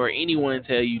you or anyone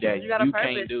tell you that you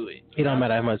can't do it. It don't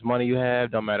matter how much money you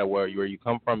have, don't matter where you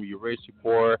come from, you're rich, you're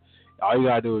poor. All you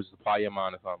gotta do is apply your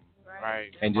mind to something.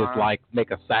 Right. And just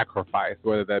make a sacrifice,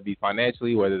 whether that be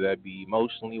financially, whether that be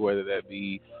emotionally, whether that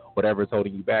be whatever's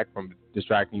holding you back from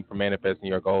distracting you from manifesting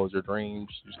your goals, your dreams.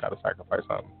 You just gotta sacrifice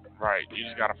something. Right. You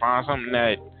just gotta find something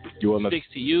that sticks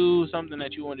to you, something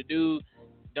that you want to do.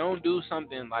 Don't do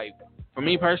something like, for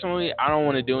me personally, I don't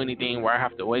want to do anything where I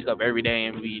have to wake up every day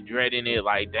and be dreading it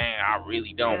like, dang, I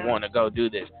really don't want to go do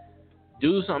this.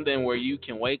 Do something where you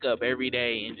can wake up every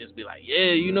day and just be like,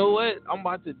 yeah, you know what? I'm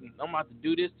about to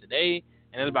do this today,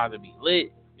 and it's about to be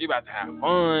lit. You're about to have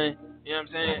fun. You know what I'm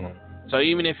saying? Mm-hmm. So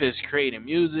even if it's creating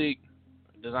music,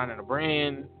 designing a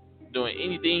brand, doing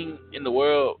anything in the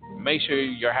world, make sure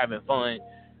you're having fun,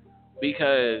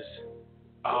 because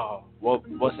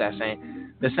what's that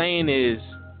saying? The saying is,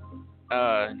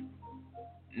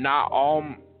 not all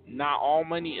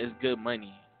money is good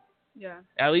money. Yeah.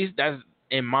 At least that's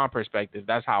in my perspective.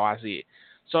 That's how I see it.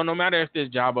 So no matter if this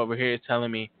job over here is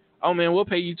telling me, oh man, we'll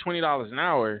pay you $20 an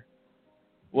hour.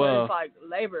 Well, it's like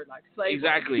labor, like slavery.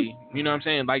 Exactly. You know what I'm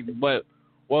saying? Like, but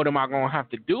what am I gonna have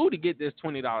to do to get this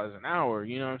 $20 an hour?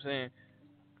 You know what I'm saying?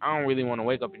 I don't really want to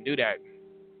wake up and do that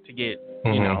to get,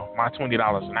 my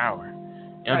 $20 an hour. You know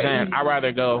what I'm saying? I'd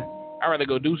rather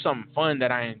go do something fun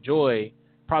that I enjoy,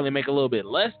 probably make a little bit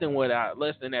less than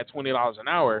that $20 an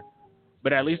hour,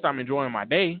 but at least I'm enjoying my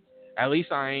day. At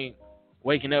least I ain't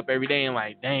waking up every day and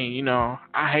like, dang,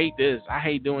 I hate this. I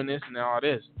hate doing this and all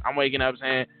this. I'm waking up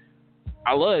saying,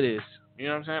 I love this. You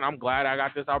know what I'm saying? I'm glad I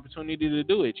got this opportunity to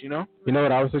do it, You know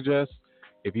what I would suggest?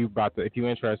 If you're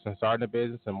interested in starting a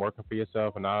business and working for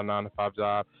yourself and not a 9-to-5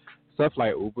 job, stuff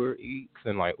like Uber Eats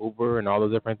and like Uber and all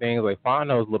those different things, like find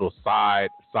those little side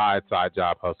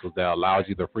job hustles that allows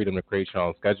you the freedom to create your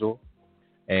own schedule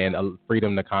and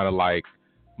freedom to kind of like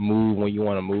move when you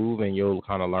want to move, and you'll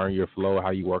kind of learn your flow,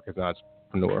 how you work as an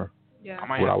entrepreneur. Yeah, I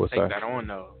might have to take that on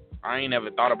though. I ain't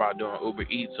never thought about doing Uber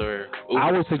Eats or Uber.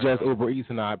 I would suggest Uber Eats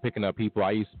and not picking up people.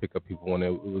 I used to pick up people when it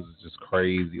was just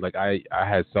crazy. Like I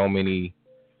had so many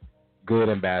good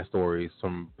and bad stories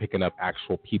from picking up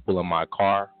actual people in my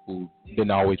car who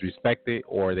didn't always respect it,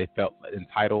 or they felt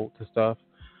entitled to stuff,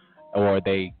 or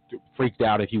they freaked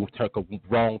out if you took a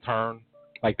wrong turn.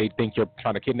 Like they think you're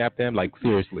trying to kidnap them. Like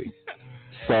seriously.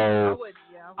 So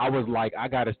I was like, I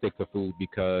gotta stick to food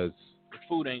because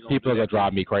food ain't gonna people are gonna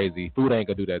drive me crazy. Food ain't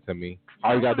gonna do that to me.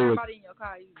 All you gotta do is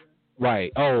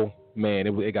right. Oh man,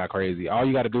 it got crazy. All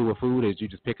you gotta do with food is you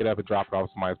just pick it up and drop it off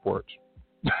somebody's porch.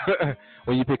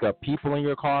 When you pick up people in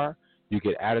your car, you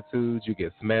get attitudes, you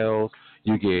get smells,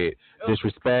 you get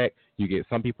disrespect, you get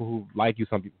some people who like you,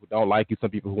 some people who don't like you, some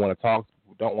people who want to talk,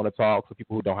 who don't want to talk, some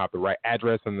people who don't have the right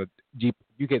address and the Jeep.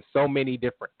 You get so many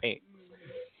different things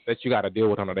that you got to deal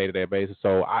with on a day-to-day basis.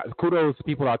 So kudos to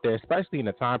people out there, especially in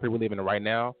the time period we're living in right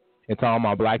now, and to all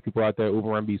my black people out there,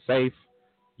 Ubering, be safe.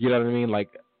 You know what I mean? Like,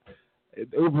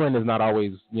 Ubering is not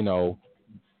always,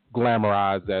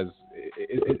 glamorized as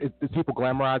people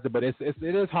glamorize it, but it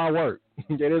is hard work.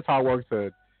 It is hard work to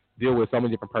deal with so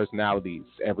many different personalities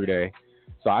every day.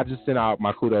 So I just send out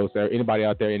my kudos to anybody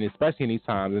out there, and especially in these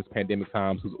times, this pandemic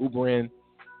times, who's Ubering.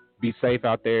 Be safe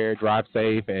out there, drive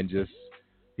safe, and just,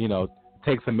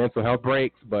 take some mental health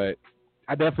breaks. But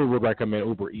I definitely would recommend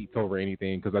Uber Eats over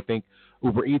anything, because I think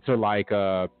Uber Eats are like,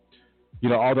 all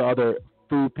the other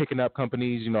food picking up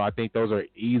companies. I think those are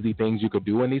easy things you could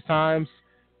do in these times,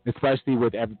 especially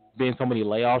with being so many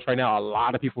layoffs right now. A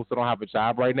lot of people still don't have a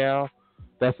job right now.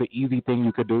 That's an easy thing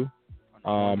you could do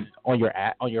on your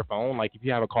app, on your phone. Like if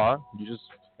you have a car, you just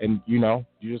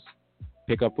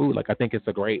pick up food. Like I think it's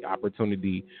a great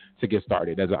opportunity to get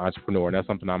started as an entrepreneur, and that's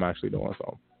something I'm actually doing.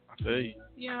 So. Hey.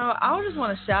 I just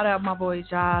want to shout out my boy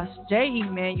Josh, J.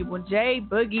 Emanuel, J.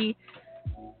 Boogie.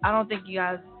 I don't think you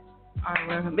guys are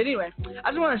aware of him, but anyway, I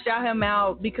just want to shout him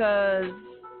out because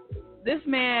this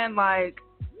man, like,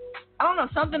 I don't know,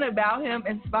 something about him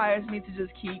inspires me to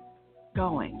just keep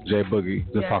going. J. Boogie,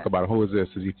 just talk about him. Who is this?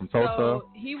 Is he from Tulsa? So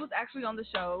he was actually on the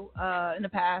show in the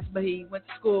past, but he went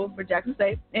to school for Jackson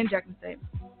State. Josh?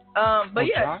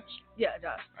 Yeah,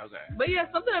 Josh. Okay. But yeah,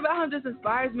 something about him just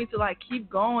inspires me to like keep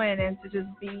going and to just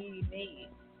be me.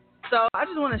 So I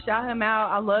just want to shout him out.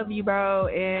 I love you, bro,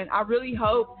 and I really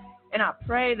hope and I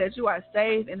pray that you are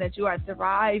safe and that you are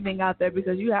thriving out there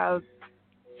because you have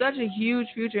such a huge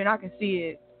future, and I can see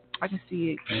it. I can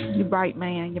see it. You're bright,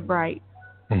 man. You're bright.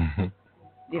 Yeah,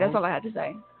 that's all I had to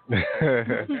say.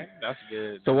 Okay, that's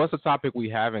good. So what's the topic we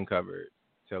haven't covered,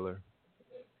 Taylor?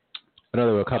 I know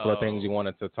there were a couple of things you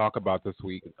wanted to talk about this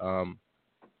week.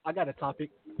 I got a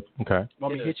topic. Okay.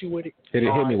 Want me to hit you with it? Hit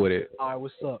me with it. All right,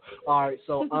 what's up? All right,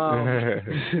 so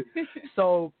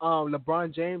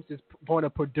LeBron James is going to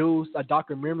produce a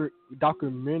documentary. A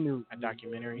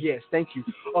documentary. Yes, thank you.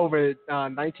 Over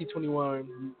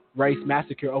 1921 race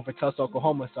massacre over Tulsa,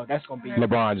 Oklahoma. So that's going to be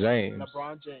LeBron James.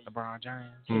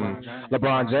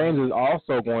 LeBron James is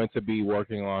also going to be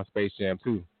working on Space Jam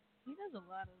 2. He does a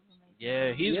lot of.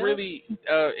 Yeah, he's really,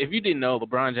 if you didn't know,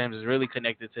 LeBron James is really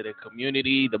connected to the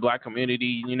community, the black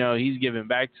community. You know, he's giving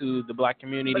back to the black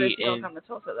community. But if you don't come to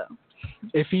Tulsa, though.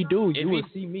 If he do, you will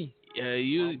see me.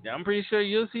 Yeah, I'm pretty sure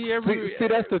you'll see every. See,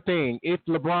 that's the thing. If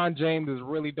LeBron James is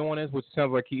really doing this, which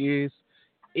sounds like he is,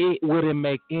 it wouldn't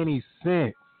make any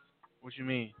sense. What you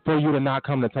mean? For you to not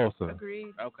come to Tulsa.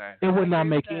 Agreed. Okay. It would not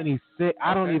make any sense.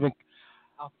 I don't even.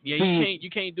 Yeah, you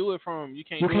can't do it from do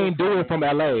it from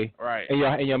LA, right?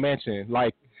 In your mansion,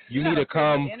 like you need to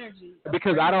come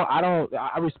because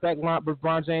I respect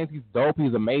LeBron James. He's dope.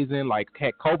 He's amazing. Like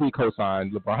Kobe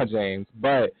co-signed LeBron James,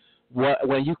 but when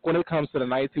it comes to the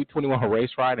 1921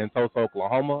 race ride in Tulsa,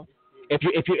 Oklahoma,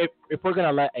 if we're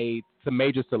gonna let a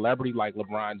major celebrity like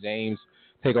LeBron James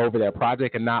take over that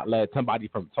project and not let somebody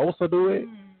from Tulsa do it,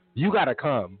 you gotta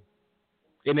come.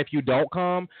 And if you don't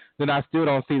come, then I still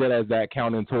don't see that as that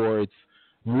counting towards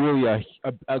really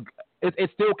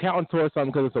it's still counting towards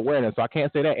something because it's awareness. So I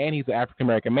can't say that. And he's an African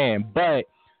American man, but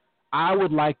I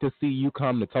would like to see you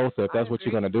come to Tulsa if that's what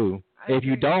you're gonna do. If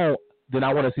you don't, then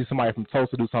I want to see somebody from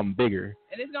Tulsa do something bigger.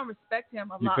 And it's gonna respect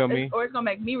him a You lot, feel me? or it's gonna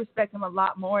make me respect him a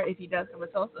lot more if he does come to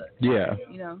Tulsa. Yeah.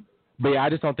 You know. But yeah, I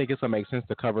just don't think it's gonna make sense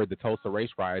to cover the Tulsa race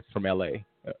riots from LA.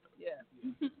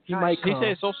 He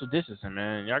said social distancing,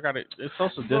 man. Y'all got it. It's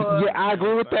social distancing. Yeah, I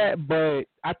agree with that, but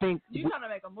I think you trying to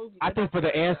make a movie. I think for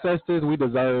the ancestors, we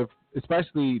deserve,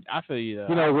 especially. I feel you. Though.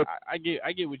 You know, I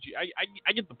get what you.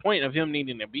 I get the point of him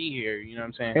needing to be here. You know what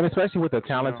I'm saying? And especially with the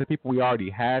talented people we already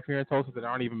have here in Tulsa that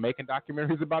aren't even making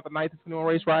documentaries about the 1921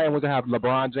 race riot, and we're gonna have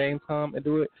LeBron James come and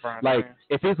do it.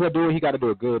 If he's gonna do it, he got to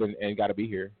do it good and got to be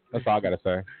here. That's all I gotta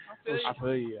say. I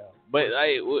feel you. But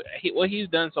what he's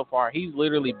done so far, he's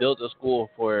literally built a school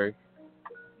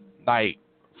I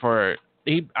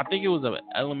think it was an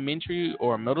elementary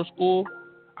or a middle school.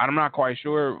 I'm not quite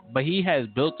sure, but he has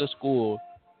built a school,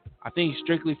 I think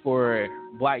strictly for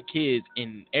black kids,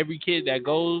 and every kid that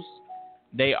goes,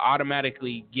 they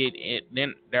automatically get it.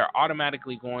 Then they're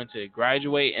automatically going to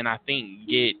graduate, and I think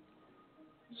get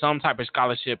some type of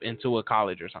scholarship into a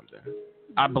college or something.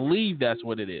 I believe that's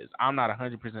what it is. I'm not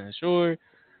 100% sure.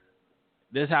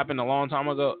 This happened a long time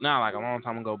ago. Not like a long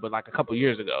time ago, but like a couple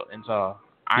years ago. And so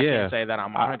I can't say that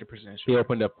I'm 100% sure. He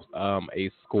opened up a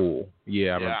school.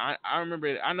 Yeah. I remember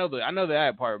it. I know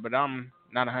that part, but I'm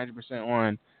not 100%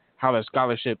 on how the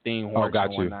scholarship thing works. Oh, got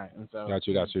and you. whatnot. And so Got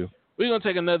you. We're going to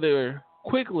take another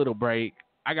quick little break.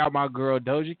 I got my girl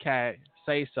Doja Cat,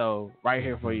 Say So, right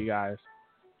here for you guys.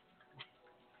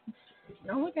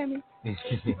 Don't look at me.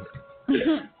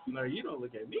 No, you don't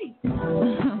look at me.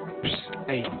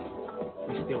 Hey,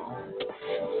 we still on.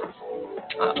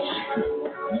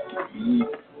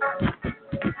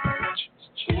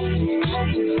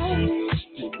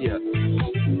 Yeah.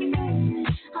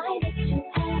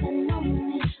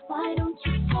 Why don't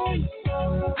you say so?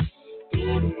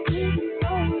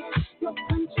 No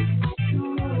punches at the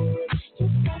road. You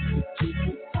got to keep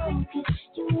it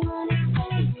focused. You wanna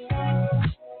say so?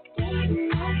 Dating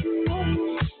like a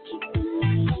moment, keeping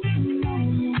me in the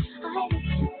moment. I bet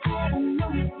you had a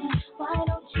moment. Why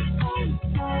don't you say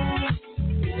so?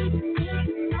 Didn't even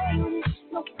notice.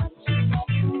 No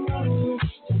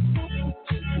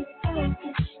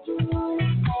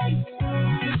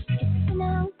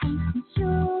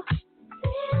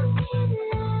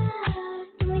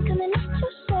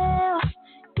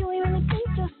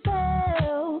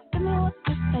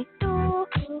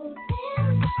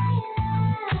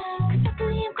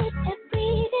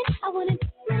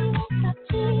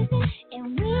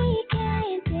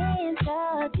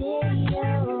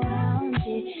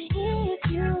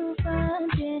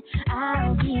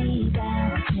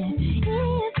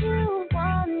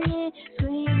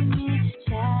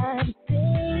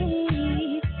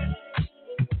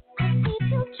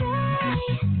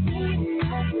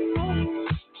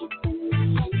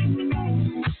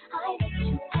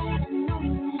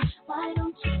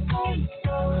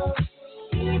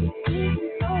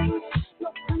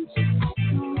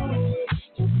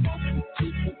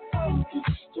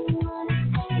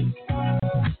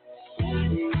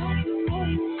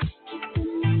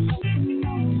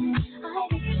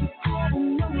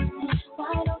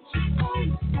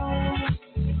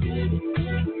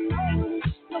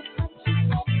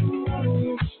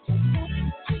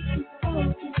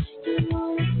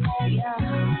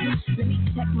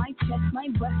my chest, my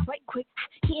breath right quick.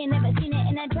 He ain't never seen it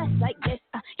in a dress like this.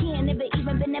 He ain't never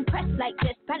even been impressed like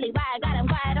this. Probably why I got him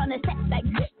quiet on the set like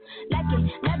this. Like it,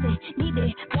 love it, need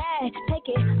it, bad. Take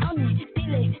it, own it,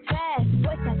 steal it, fast.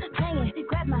 Voice up, play it,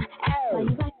 grab my ass. Why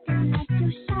you acting like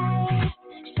you shy?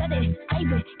 Shut it,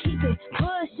 save it, keep it,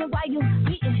 pushing while you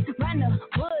beating round the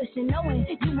bush and knowing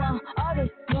you want all this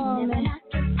woman.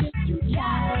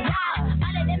 Yeah,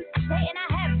 all of them saying I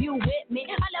have you with me.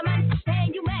 All of my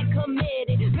saying you mad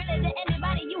committed. Really to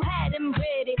anybody you had them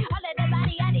ready. All of the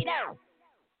body I need out.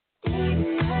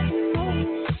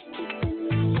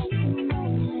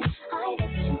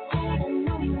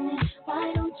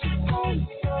 Why don't you say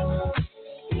so?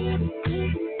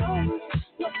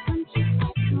 Your punch is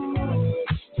like a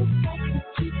just like to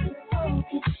keep it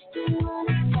focused. You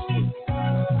wanna say so?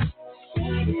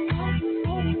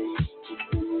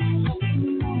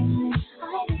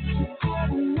 Why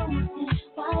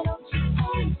don't you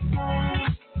say so?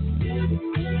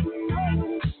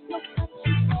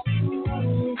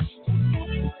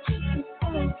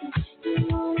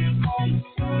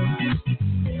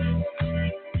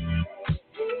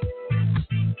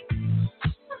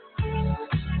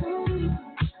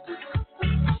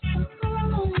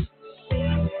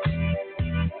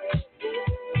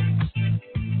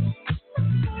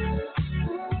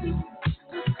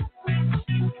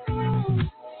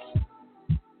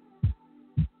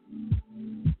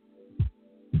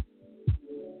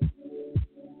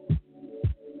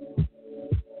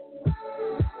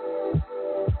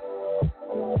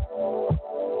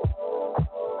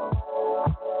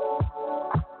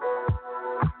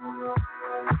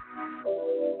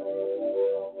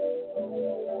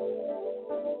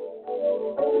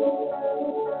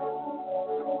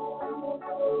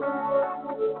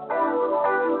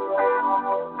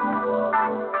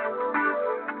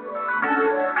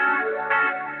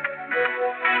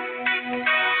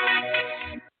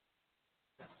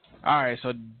 All right,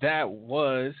 so that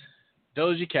was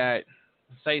Doja Cat,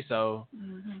 Say So.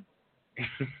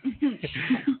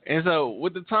 And so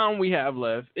with the time we have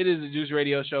left, it is the Juice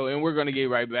Radio Show, and we're going to get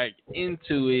right back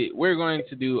into it. We're going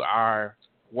to do our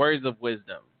words of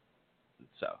wisdom.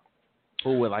 So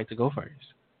who would like to go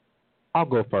first? I'll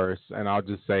go first, and I'll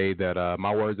just say that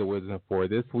my words of wisdom for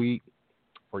this week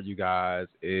for you guys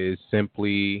is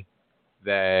simply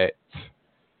that,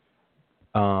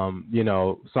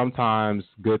 sometimes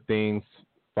good things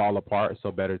fall apart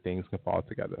so better things can fall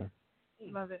together.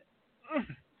 Love it.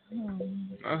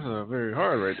 That's very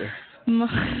hard right there.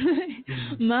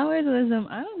 My words of wisdom,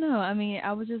 I don't know. I mean,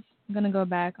 I was just going to go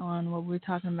back on what we were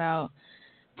talking about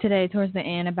today towards the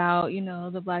end about,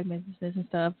 the black businesses and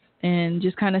stuff, and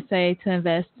just kind of say to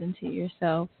invest into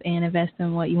yourself and invest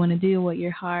in what you want to do, what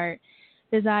your heart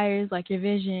desires, like your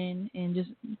vision, and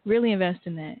just really invest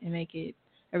in that and make it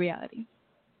a reality.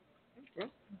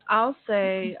 I'll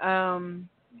say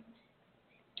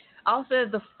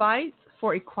the fight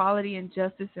for equality and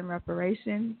justice and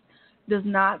reparations does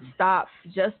not stop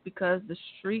just because the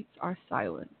streets are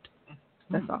silent.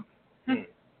 That's all.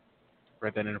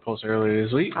 Read that in a post earlier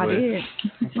this week. I did.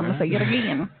 I'm going to say it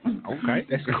again. Okay,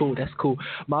 that's cool. That's cool.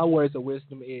 My words of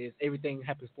wisdom is everything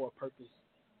happens for a purpose.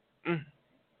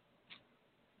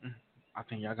 I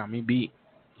think y'all got me beat.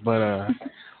 But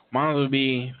my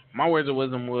words of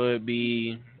wisdom would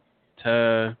be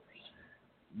to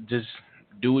just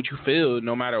do what you feel,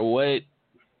 no matter what.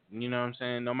 You know what I'm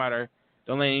saying? No matter,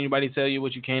 don't let anybody tell you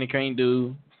what you can and can't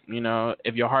do.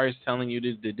 If your heart is telling you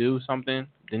to do something,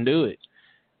 then do it.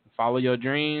 Follow your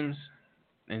dreams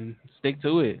and stick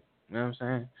to it. You know what I'm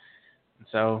saying?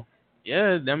 So,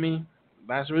 yeah, I mean,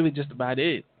 that's really just about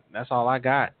it. That's all I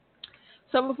got.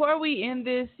 So before we end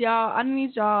this, y'all, I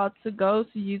need y'all to go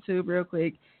to YouTube real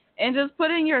quick and just put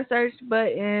in your search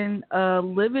button,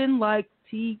 Living Like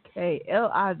TK,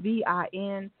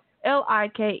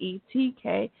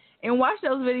 LivinLikeETK, and watch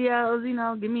those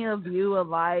videos. Give me a view, a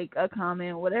like, a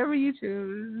comment, whatever you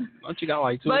choose. Don't you got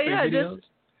like 2 or 3 videos?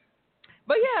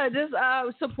 Just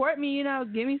support me,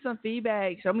 give me some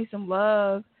feedback, show me some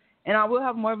love, and I will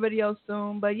have more videos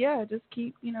soon. But yeah, just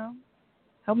keep,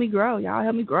 help me grow, y'all.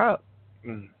 Help me grow.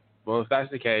 Well, if that's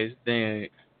the case, then,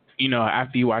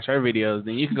 after you watch her videos,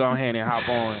 then you can go ahead and hop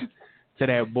on to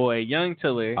that boy, Young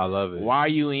Tiller. I love it.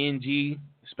 YUNG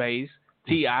space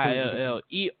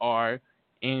TILLER,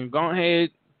 and go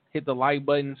ahead, hit the like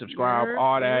button, subscribe,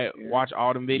 all that, watch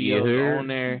all them videos on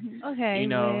there. Okay,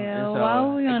 and so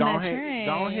while we on go that ahead, train,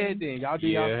 go ahead then. Y'all do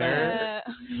y'all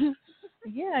thing.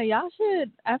 Yeah, y'all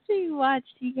should, after you watch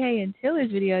TK and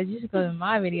Tiller's videos, you should go to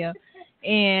my video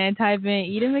and type in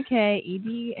Eden McKay,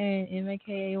 EDN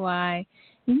McKay.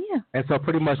 Yeah. And so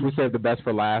pretty much we saved the best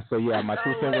for last. So yeah, my 2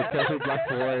 cents with Carefree Black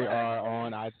Boy are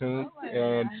on iTunes.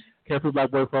 And Carefree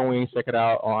Black Boy Phone Wings, check it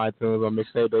out on iTunes on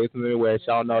Mixtape Days and Anywhere.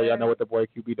 Y'all know what the boy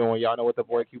Q be doing. Y'all know what the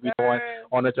boy Q be doing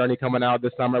on the journey coming out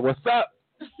this summer. What's up?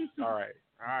 All right.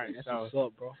 That's So what's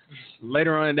up, bro.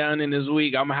 later on down in this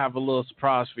week, I'm gonna have a little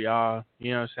surprise for y'all.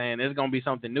 You know what I'm saying? It's gonna be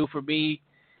something new for me,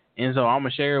 and so I'm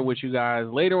gonna share it with you guys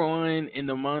later on in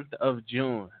the month of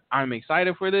June. I'm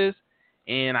excited for this,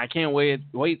 and I can't wait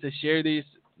to share this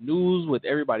news with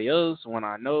everybody else when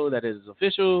I know that it is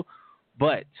official.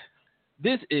 But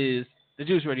this is the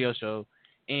Juice Radio Show,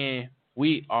 and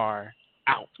we are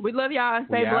out. We love y'all.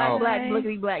 Stay We black, out. black,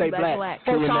 blickety black, Stay black, black. black.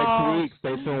 See you next week.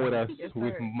 Stay tuned with us. Yes,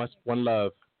 We sir. much one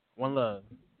love. One love.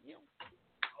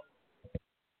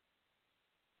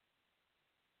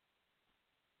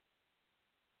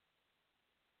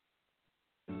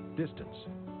 Distance.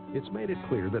 It's made it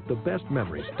clear that the best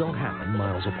memories don't happen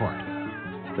miles apart.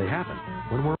 They happen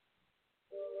when we're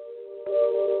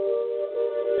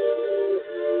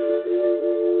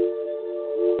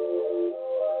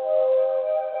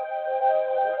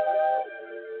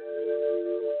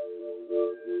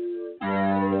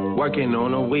Working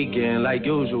on a weekend like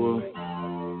usual.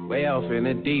 Way off in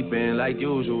the deep end like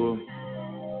usual.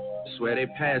 Swear they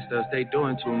passed us, they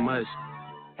doing too much.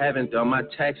 Haven't done my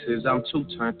taxes, I'm too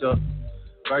turned up.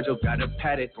 Virgil got a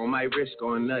paddock on my wrist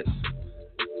going nuts.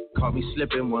 Caught me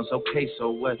slipping once, okay, so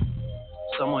what?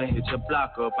 Someone hit your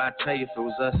block up, I tell you if it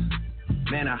was us.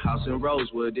 Man, a house in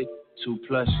Rosewood, it too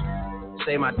plush.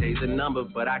 Say my day's a number,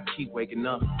 but I keep waking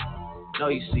up. Know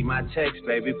you see my text,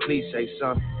 baby, please say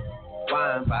something.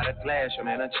 Wine by the glass, your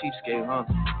man a cheapskate, huh?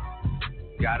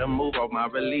 Gotta move off my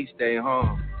release day,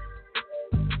 huh?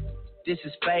 This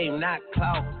is fame, not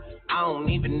clout. I don't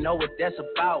even know what that's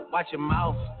about. Watch your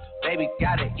mouth. Baby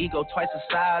got an ego twice the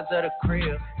size of the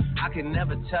crib. I can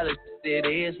never tell it, it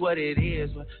is what it is.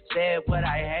 Said what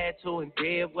I had to and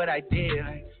did what I did.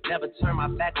 I never turn my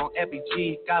back on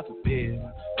FBG, God forbid.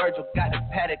 Virgil got a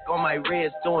paddock on my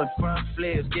wrist, doing front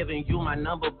flips. Giving you my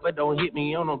number, but don't hit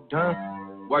me on no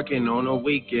dime. Working on a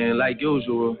weekend like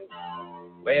usual.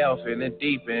 Way off in the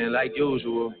deep end like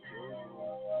usual.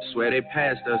 Swear they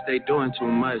passed us, they doing too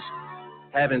much.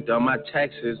 Haven't done my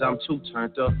taxes, I'm too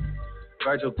turned up.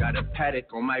 Virgil got a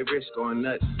paddock on my wrist going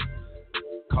nuts.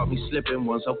 Caught me slipping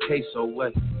once, okay, so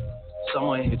what?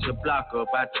 Someone hit your block up,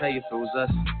 I tell you if it was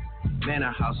us. Man,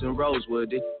 a house in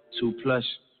Rosewood, it too plush.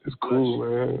 It's cool,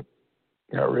 man.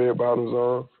 Got red bottoms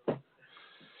on.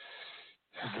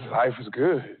 Life is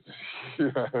good.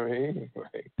 You know what I mean?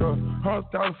 Like,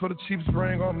 $100,000 for the cheapest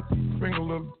ring on ring a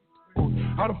little. Ooh,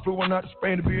 I done flew one out to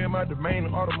Spain to be in my domain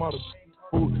automata.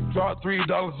 Ooh, dropped $3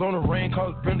 on the rain,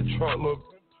 cause it's been the truck, look.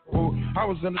 Ooh, I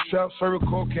was in the trap, serving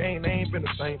cocaine, they ain't been the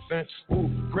same since. Ooh,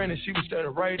 granted, she was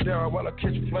standing right there while I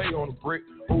catch a play on the brick.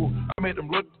 Ooh, I made them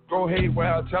look, go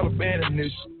haywire, Taliban in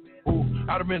this. Ooh,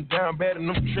 I'd have been down bad in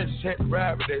them trenches, had to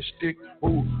ride with that stick.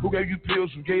 Ooh, who gave you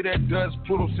pills, who gave that dust,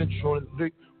 Pluto sent you on the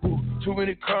lick. Ooh, too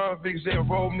many convicts that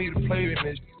rolled me to play in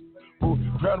this. Ooh,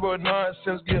 proud about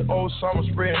nonsense, get old summer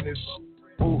spreading this.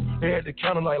 Ooh, they had the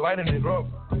counter like lighting it up,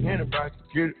 anybody can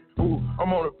get it. Ooh,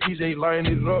 I'm on a PJ lighting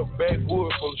it up,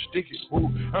 backwood full of sticky. Ooh,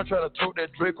 I'm trying to tote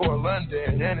that Draco in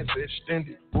London, and it's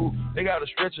extended. Ooh, they got a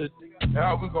stretcher,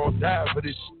 how we gon' die for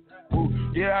this? Ooh,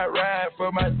 yeah, I ride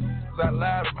for my I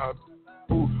lied about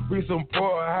it. Ooh, we some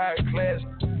poor, high class,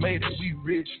 made it, we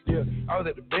rich, yeah. I was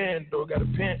at the band, though, got a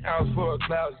penthouse for a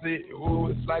closet. Ooh,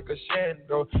 it's like a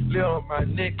shando, live on my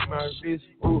neck, my wrist.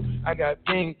 Ooh, I got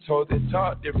pink toes that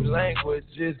talk different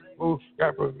languages. Ooh,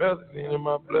 got promethazine in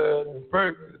my blood and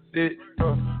Percocet.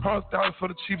 $100,000 for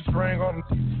the cheapest ring on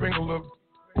the ring a little.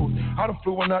 Ooh, I done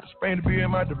flew one out to Spain to be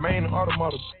in my domain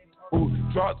automata. Ooh,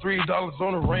 dropped $3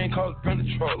 on the rain, cause it's been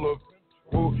the truck, look.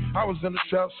 Ooh, I was in the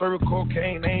trap, serving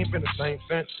cocaine, they ain't been the same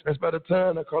since. That's by the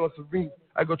time I call it Serena.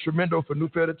 I go tremendo for new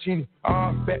fettuccine.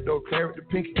 All fat though, carrot the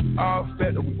pinky. All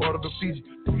fat though, we order the Fiji.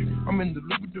 I'm in the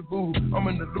loop with the boo, I'm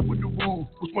in the loop with the woo.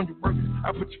 Which one you working?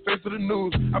 I put your face to the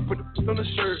news. I put the on the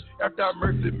shirt. After I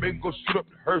murdered it, make go shoot up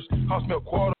the hearse. House smell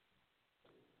quarter.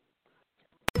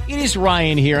 It is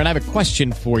Ryan here, and I have a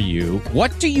question for you.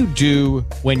 What do you do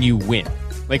when you win?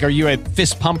 Like, are you a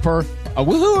fist pumper, a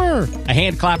woohooer, a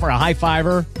hand clapper, a high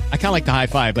fiver? I kind of like the high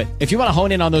five, but if you want to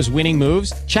hone in on those winning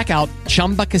moves, check out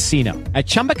Chumba Casino. At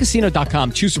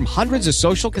ChumbaCasino.com, choose from hundreds of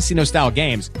social casino style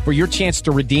games for your chance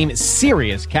to redeem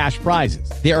serious cash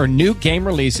prizes. There are new game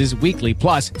releases weekly,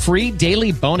 plus free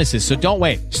daily bonuses. So don't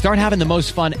wait. Start having the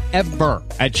most fun ever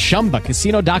at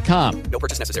ChumbaCasino.com. No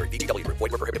purchase necessary. VGW Group.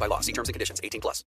 Void where prohibited by law. See terms and conditions. 18+.